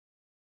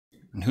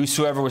 And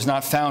whosoever was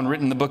not found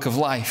written in the book of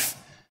life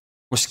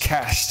was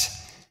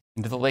cast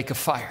into the lake of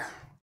fire.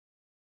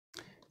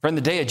 Friend,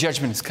 the day of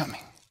judgment is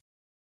coming.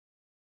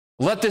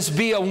 Let this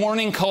be a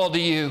warning call to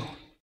you.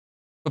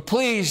 But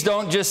please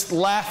don't just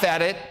laugh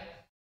at it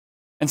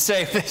and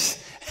say,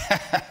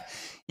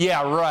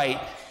 yeah,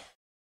 right.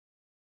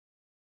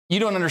 You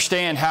don't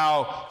understand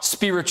how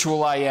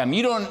spiritual I am.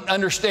 You don't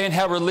understand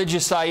how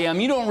religious I am.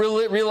 You don't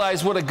really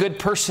realize what a good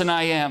person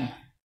I am.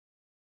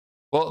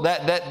 Well,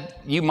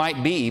 that you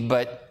might be,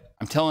 but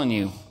I'm telling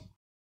you,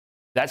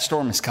 that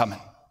storm is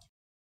coming.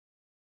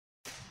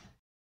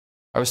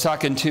 I was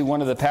talking to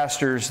one of the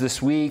pastors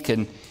this week,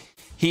 and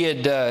he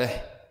had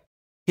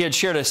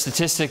shared a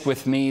statistic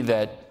with me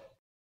that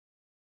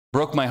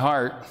broke my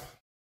heart,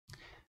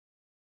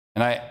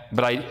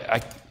 but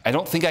I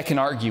don't think I can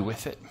argue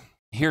with it.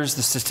 Here's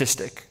the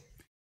statistic.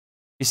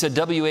 He said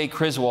W.A.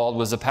 Griswold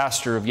was a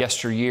pastor of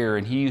yesteryear,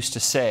 and he used to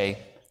say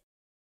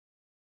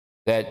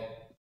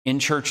that in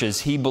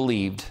churches he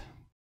believed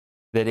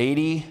that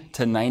 80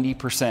 to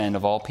 90%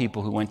 of all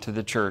people who went to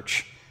the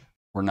church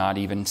were not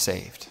even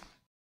saved.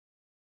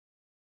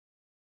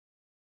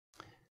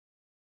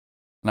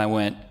 And I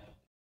went,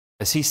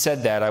 as he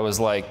said that, I was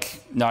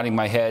like nodding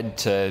my head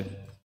to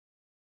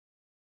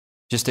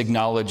just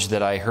acknowledge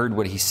that I heard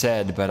what he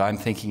said, but I'm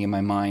thinking in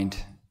my mind,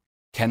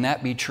 can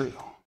that be true?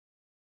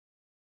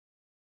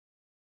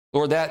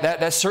 Lord,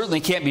 that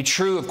certainly can't be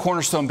true of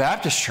Cornerstone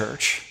Baptist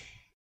Church.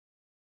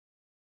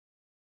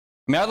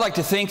 I mean, I'd like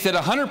to think that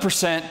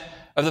 100%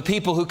 of the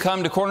people who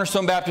come to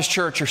Cornerstone Baptist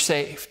Church are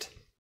saved.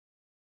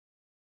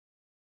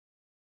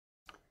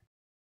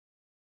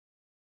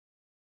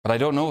 But I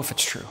don't know if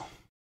it's true.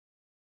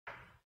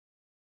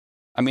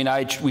 I mean,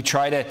 we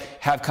try to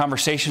have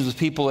conversations with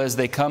people as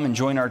they come and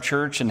join our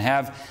church and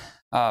have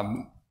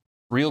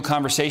real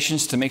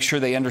conversations to make sure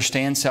they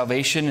understand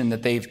salvation and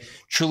that they've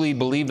truly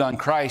believed on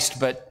Christ,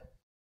 but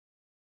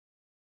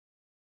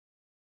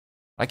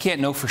I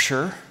can't know for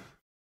sure.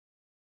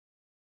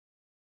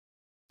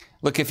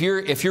 Look, if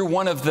you're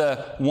one of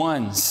the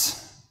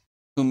ones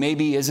who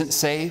maybe isn't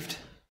saved,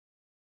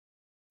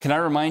 can I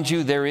remind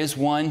you there is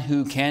one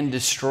who can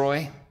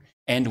destroy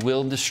and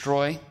will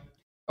destroy?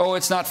 Oh,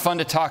 it's not fun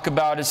to talk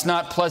about. It's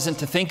not pleasant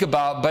to think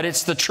about, but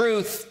it's the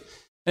truth.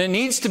 And it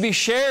needs to be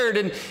shared.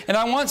 And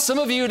I want some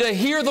of you to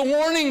hear the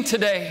warning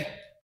today.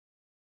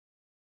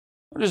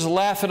 Or just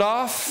laugh it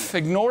off,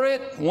 ignore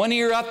it, one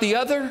ear out the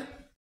other.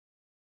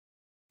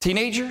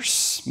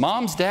 Teenagers,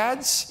 moms,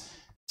 dads,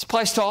 this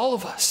applies to all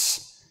of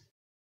us.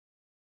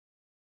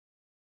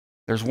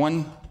 There's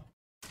one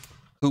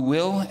who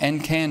will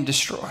and can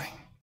destroy.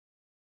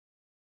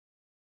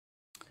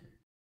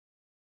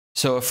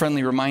 So a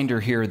friendly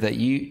reminder here that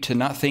to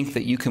not think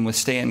that you can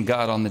withstand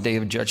God on the day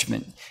of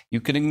judgment.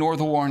 You can ignore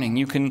the warning.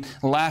 You can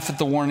laugh at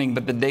the warning,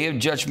 but the day of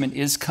judgment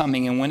is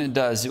coming, and when it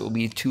does, it will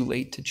be too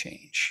late to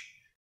change.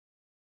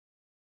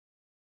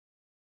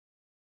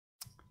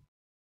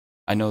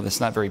 I know that's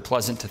not very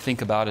pleasant to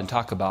think about and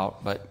talk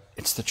about, but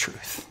it's the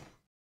truth.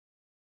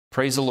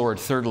 Praise the Lord.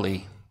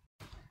 Thirdly,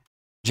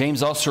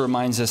 James also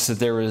reminds us that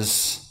there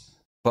is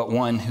but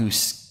one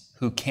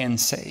who can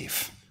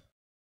save.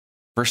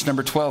 Verse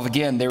number 12,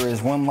 again, there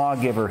is one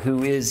lawgiver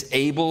who is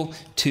able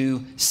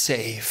to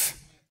save.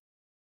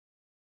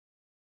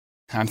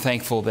 I'm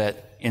thankful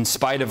that in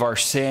spite of our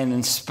sin,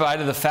 in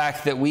spite of the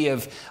fact that we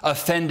have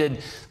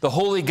offended the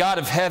holy God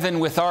of heaven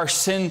with our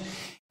sin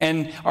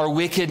and our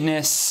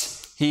wickedness,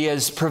 He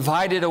has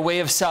provided a way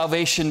of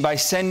salvation by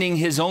sending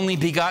His only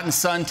begotten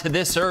Son to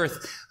this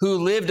earth, who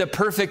lived a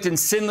perfect and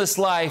sinless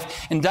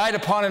life and died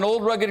upon an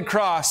old rugged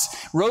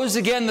cross, rose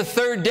again the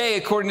third day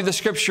according to the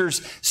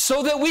Scriptures,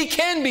 so that we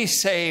can be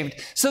saved,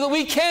 so that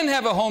we can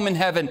have a home in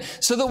heaven,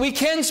 so that we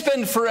can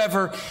spend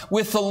forever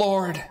with the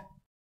Lord.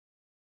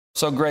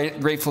 So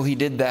grateful He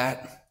did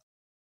that.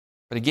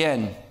 But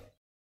again,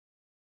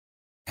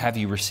 have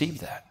you received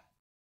that?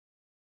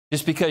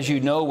 Just because you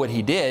know what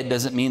He did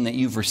doesn't mean that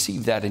you've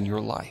received that in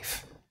your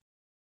life.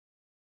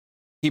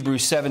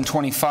 Hebrews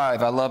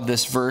 7:25, I love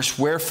this verse.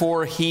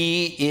 Wherefore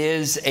He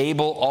is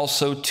able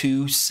also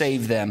to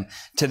save them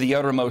to the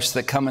uttermost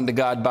that come unto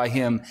God by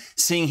Him,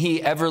 seeing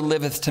He ever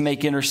liveth to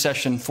make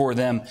intercession for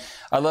them.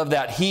 I love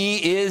that.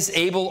 He is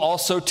able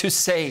also to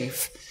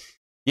save.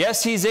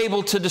 Yes, He's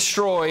able to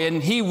destroy,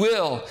 and He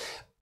will,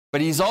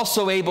 but He's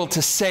also able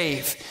to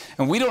save.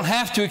 And we don't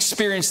have to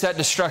experience that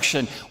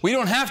destruction. We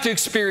don't have to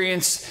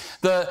experience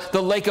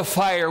the lake of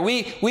fire.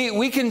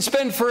 We can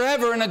spend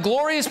forever in a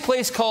glorious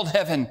place called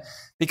heaven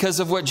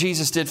because of what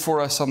Jesus did for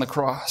us on the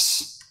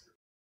cross.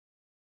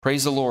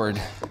 Praise the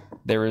Lord.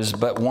 There is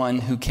but one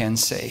who can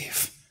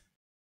save.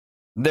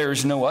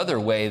 There's no other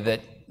way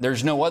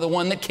there's no other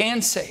one that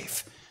can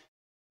save.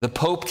 The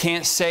Pope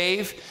can't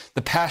save.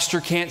 The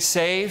pastor can't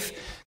save.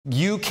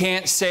 You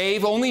can't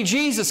save. Only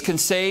Jesus can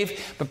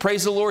save. But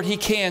praise the Lord, He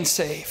can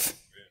save.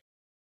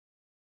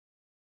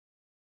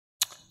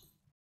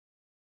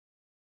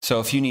 So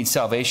if you need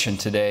salvation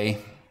today,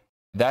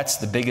 that's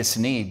the biggest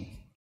need.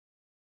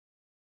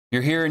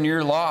 You're here and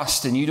you're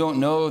lost and you don't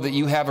know that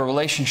you have a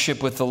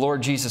relationship with the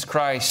Lord Jesus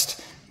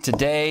Christ.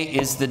 Today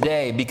is the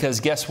day, because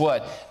guess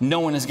what? No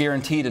one is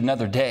guaranteed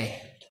another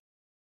day.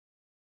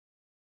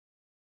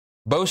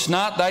 Boast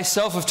not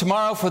thyself of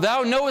tomorrow, for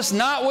thou knowest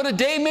not what a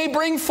day may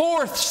bring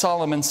forth,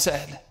 Solomon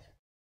said.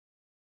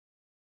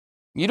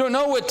 You don't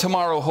know what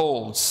tomorrow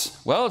holds.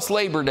 Well, it's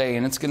Labor Day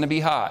and it's going to be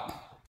hot.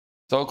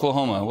 It's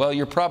Oklahoma. Well,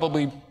 you're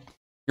probably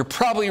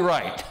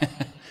right.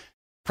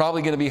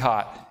 Probably going to be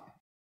hot.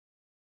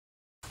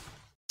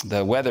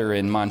 The weather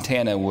in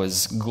Montana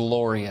was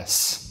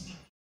glorious.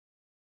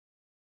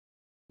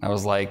 I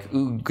was like,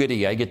 ooh,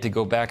 goody, I get to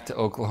go back to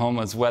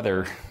Oklahoma's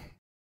weather.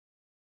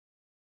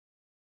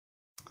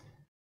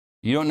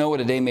 You don't know what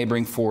a day may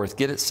bring forth.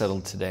 Get it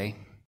settled today.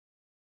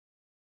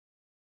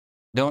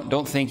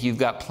 Don't think you've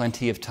got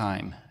plenty of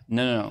time.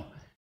 No.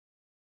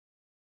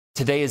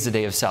 Today is the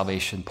day of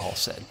salvation, Paul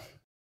said.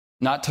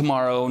 Not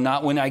tomorrow,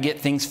 not when I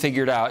get things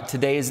figured out.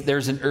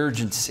 There's an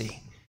urgency.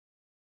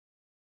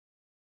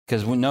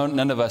 Because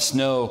none of us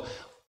know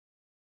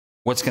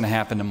what's going to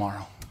happen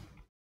tomorrow.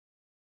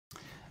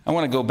 I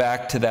want to go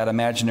back to that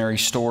imaginary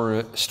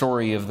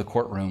story of the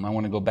courtroom. I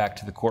want to go back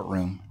to the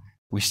courtroom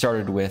we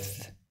started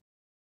with.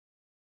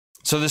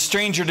 So the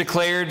stranger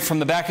declared from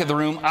the back of the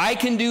room, I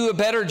can do a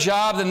better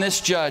job than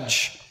this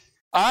judge.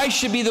 I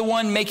should be the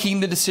one making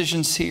the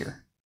decisions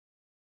here.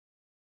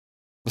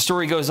 The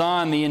story goes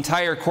on, the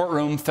entire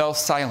courtroom fell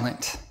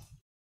silent,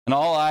 and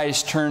all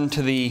eyes turned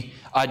to the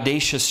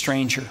audacious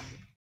stranger.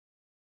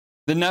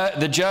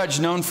 The judge,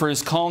 known for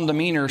his calm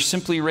demeanor,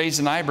 simply raised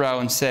an eyebrow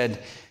and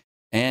said,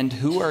 and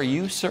who are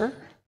you, sir?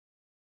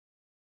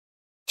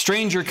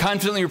 Stranger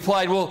confidently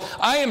replied, well,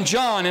 I am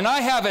John, and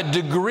I have a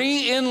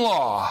degree in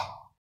law.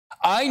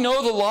 I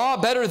know the law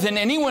better than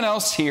anyone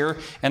else here,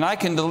 and I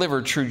can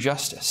deliver true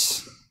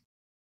justice.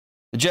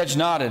 The judge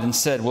nodded and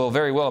said, well,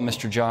 very well,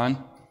 Mr.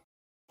 John.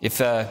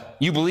 If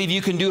you believe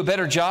you can do a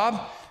better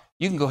job,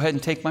 you can go ahead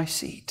and take my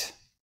seat.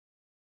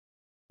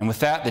 And with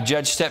that, the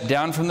judge stepped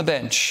down from the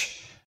bench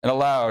and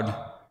allowed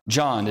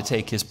John to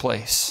take his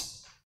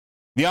place.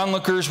 The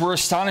onlookers were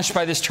astonished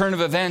by this turn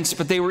of events,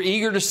 but they were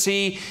eager to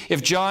see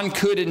if John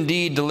could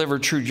indeed deliver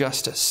true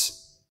justice.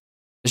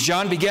 As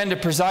John began to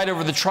preside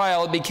over the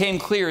trial, it became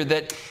clear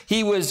that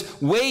he was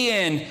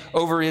way in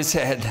over his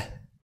head.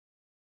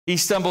 He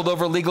stumbled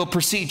over legal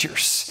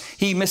procedures.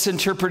 He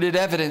misinterpreted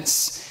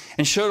evidence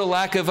and showed a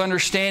lack of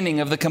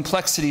understanding of the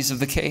complexities of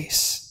the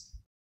case.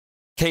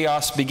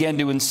 Chaos began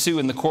to ensue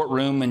in the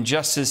courtroom, and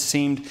justice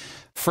seemed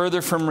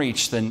further from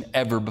reach than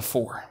ever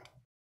before.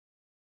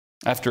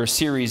 After a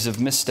series of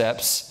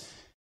missteps,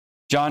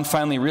 John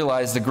finally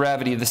realized the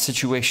gravity of the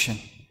situation.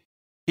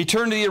 He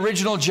turned to the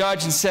original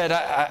judge and said,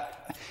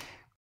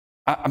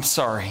 I'm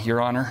sorry,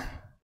 Your Honor.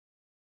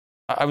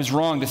 I was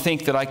wrong to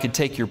think that I could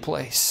take your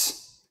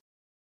place.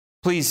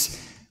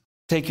 Please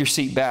take your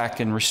seat back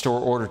and restore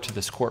order to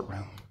this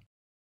courtroom.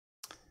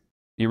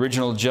 The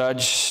original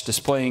judge,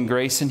 displaying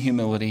grace and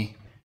humility,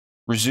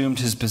 resumed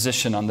his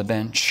position on the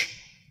bench.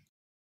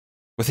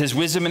 With his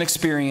wisdom and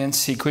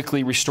experience, he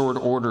quickly restored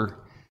order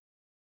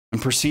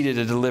and proceeded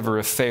to deliver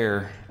a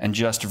fair and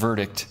just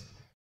verdict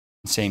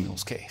in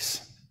Samuel's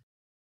case.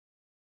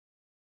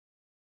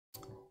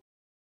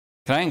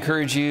 Can I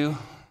encourage you,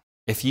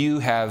 if you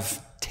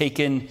have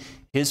taken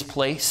his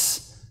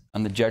place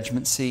on the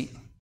judgment seat,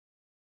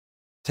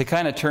 to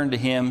kind of turn to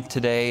him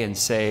today and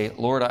say,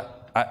 Lord,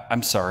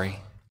 I'm sorry.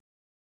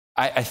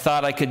 I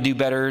thought I could do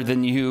better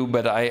than you,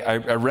 but I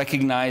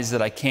recognize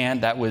that I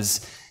can't. That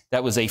was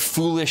a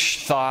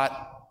foolish thought.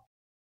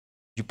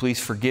 Would you please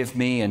forgive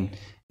me? And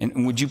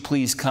would you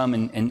please come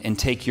and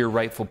take your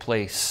rightful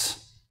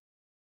place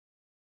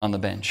on the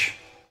bench?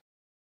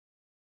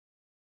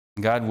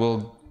 God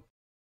will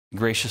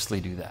graciously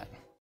do that.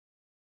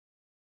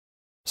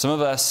 Some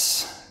of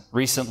us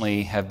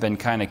recently have been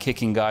kind of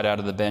kicking God out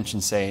of the bench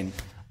and saying,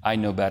 I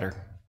know better.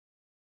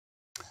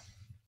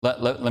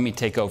 Let me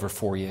take over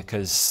for you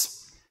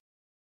because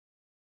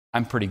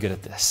I'm pretty good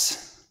at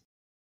this.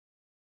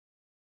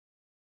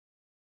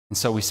 And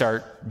so we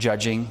start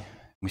judging,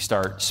 we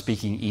start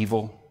speaking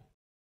evil.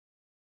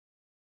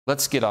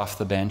 Let's get off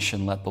the bench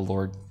and let the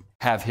Lord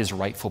have his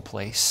rightful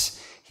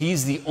place.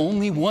 He's the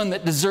only one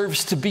that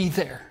deserves to be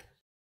there.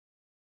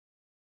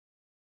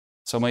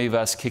 So many of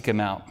us kick him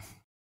out,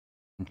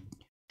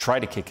 try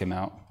to kick him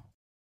out.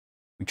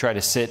 We try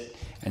to sit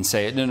and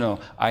say, no,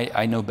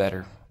 I know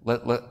better.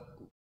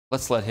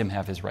 Let's let him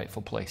have his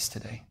rightful place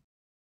today.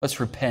 Let's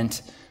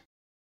repent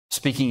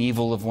speaking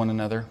evil of one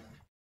another.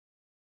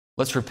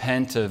 Let's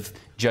repent of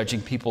judging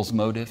people's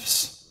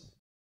motives.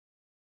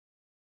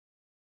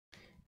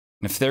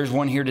 And if there's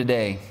one here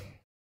today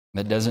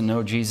that doesn't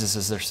know Jesus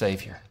as their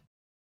Savior,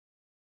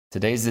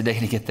 today's the day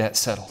to get that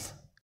settled,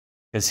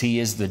 because he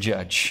is the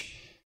judge,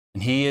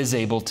 and he is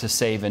able to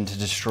save and to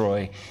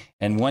destroy.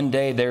 And one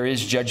day there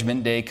is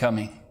judgment day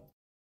coming.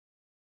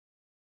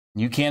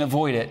 You can't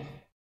avoid it.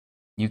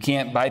 You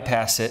can't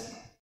bypass it.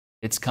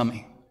 It's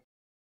coming.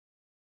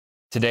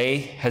 Today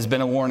has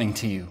been a warning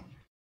to you.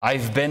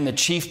 I've been the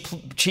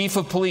chief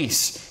of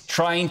police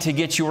trying to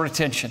get your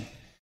attention.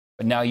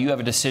 But now you have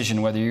a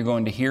decision whether you're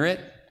going to hear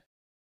it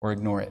or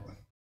ignore it.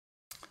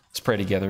 Let's pray together.